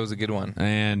was a good one.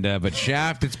 And but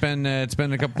Shaft, it's been a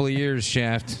couple of years,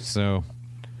 Shaft. So.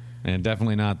 And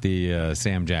definitely not the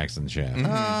Sam Jackson Shaft.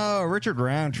 Oh, Richard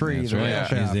Roundtree. That's right.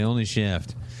 He's the only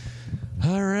Shaft.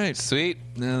 All right. Sweet.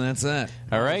 And that's that.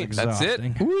 All right. That's it.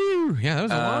 Woo! Yeah, that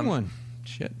was a long one.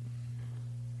 Shit.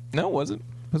 No, it wasn't.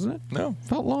 Wasn't it? No.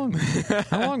 Felt long.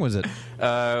 How long was it?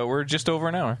 We're just over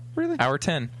an hour. Really? Hour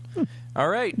 10. All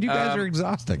right. You guys are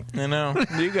exhausting. I know.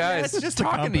 You guys. just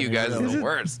talking to you guys is the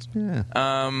worst. Yeah.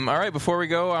 All right. Before we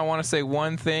go, I want to say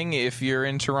one thing. If you're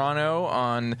in Toronto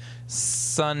on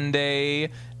Sunday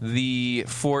the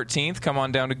 14th, come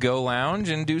on down to Go Lounge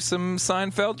and do some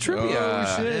Seinfeld trivia.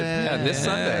 Oh, shit. Yeah, this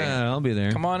Sunday. I'll be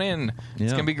there. Come on in.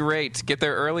 It's going to be great. Get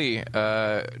there early.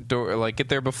 Get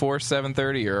there before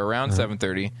 7:30 or around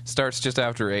 7:30. Starts just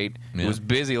after 8. It was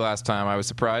busy last time. I was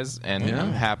surprised and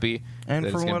I'm happy. And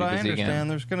that from it's what gonna I be busy understand, again.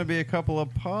 there's going to be a couple of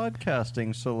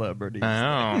podcasting celebrities.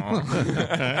 I know.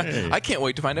 I can't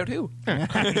wait to find out who.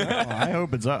 I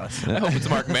hope it's us. I hope it's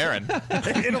Mark Maron.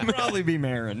 It'll probably be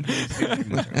Maron.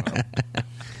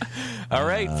 All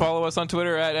right. Follow us on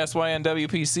Twitter at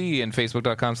SYNWPC and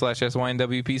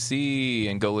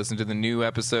Facebook.com/SYNWPC and go listen to the new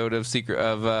episode of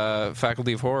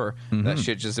Faculty of Horror. That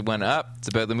shit just went up. It's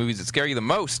about the movies that scare you the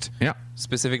most. Yeah.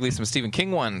 specifically some Stephen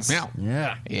King ones.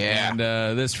 Yeah. And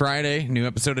this Friday, new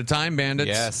episode of Time Bandits.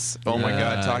 Yes. Oh my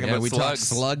God, talking about we Slugs. talked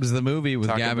Slugs, the movie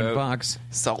with Gavin about Fox.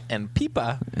 Salt and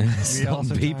Pepa.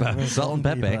 Salt and Pepa. Salt and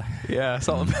Pepe. Yeah,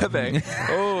 Salt and Pepe.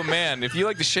 Oh man, if you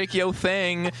like to shake yo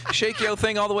thing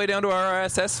all the way down to our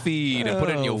RSS feed and put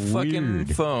it in your fucking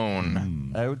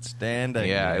phone. Outstanding.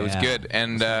 Yeah, it was good.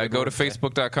 And go to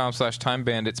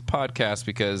facebook.com/timebanditspodcast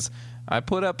because I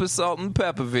put up a Salt and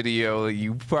Pepper video that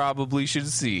you probably should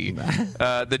see.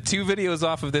 The 2 videos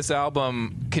off of this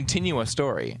album continue a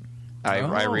story,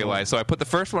 I realized. So I put the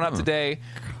first one up today.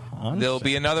 There'll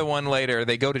be another one later.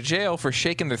 They go to jail for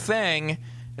shaking their thing.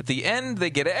 At the end, they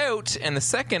get out. And the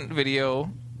second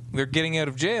video, they're getting out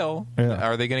of jail. Yeah.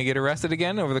 Are they going to get arrested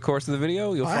again over the course of the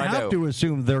video? You'll find out. I have to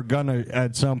assume they're going to,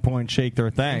 at some point, shake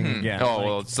their thing again. Oh,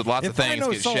 well, it's lots of things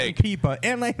get shaken. If I know Salt and Pepa,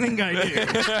 and I think I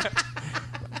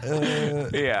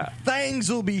do. Yeah. Things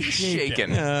will be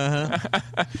shaken. Yeah,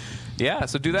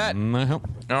 so do that.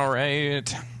 All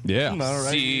right. Yeah.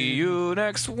 See you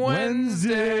next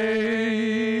Wednesday.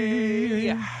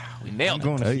 Yeah, we nailed I'm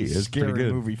going to see it's Scary pretty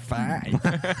good. Movie 5.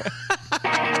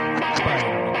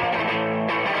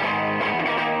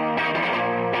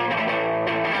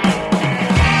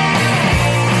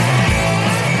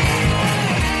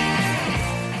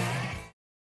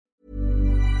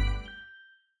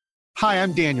 Hi,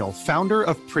 I'm Daniel, founder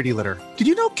of Pretty Litter. Did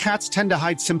you know cats tend to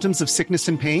hide symptoms of sickness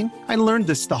and pain? I learned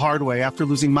this the hard way after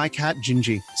losing my cat,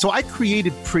 Gingy. So I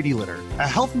created Pretty Litter, a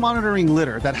health monitoring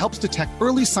litter that helps detect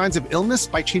early signs of illness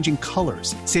by changing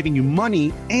colors, saving you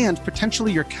money and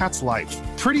potentially your cat's life.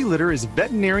 Pretty Litter is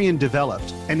veterinarian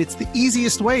developed, and it's the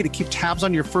easiest way to keep tabs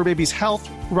on your fur baby's health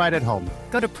right at home.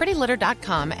 Go to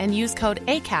prettylitter.com and use code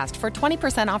ACAST for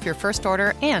 20% off your first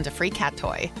order and a free cat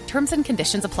toy. Terms and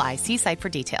conditions apply. See site for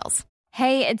details.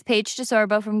 Hey, it's Paige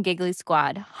DeSorbo from Giggly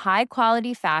Squad. High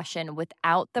quality fashion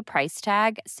without the price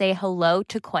tag. Say hello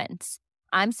to Quince.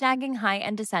 I'm snagging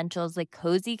high-end essentials like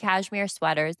cozy cashmere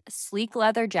sweaters, sleek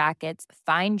leather jackets,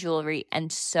 fine jewelry,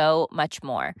 and so much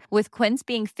more. With Quince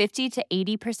being 50 to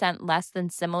 80% less than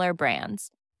similar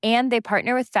brands. And they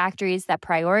partner with factories that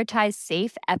prioritize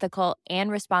safe, ethical, and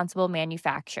responsible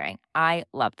manufacturing. I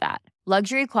love that.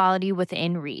 Luxury quality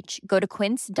within reach. Go to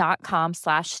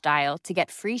quince.com/style to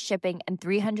get free shipping and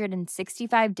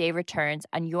 365-day returns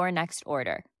on your next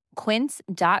order.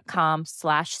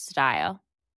 Quince.com/style.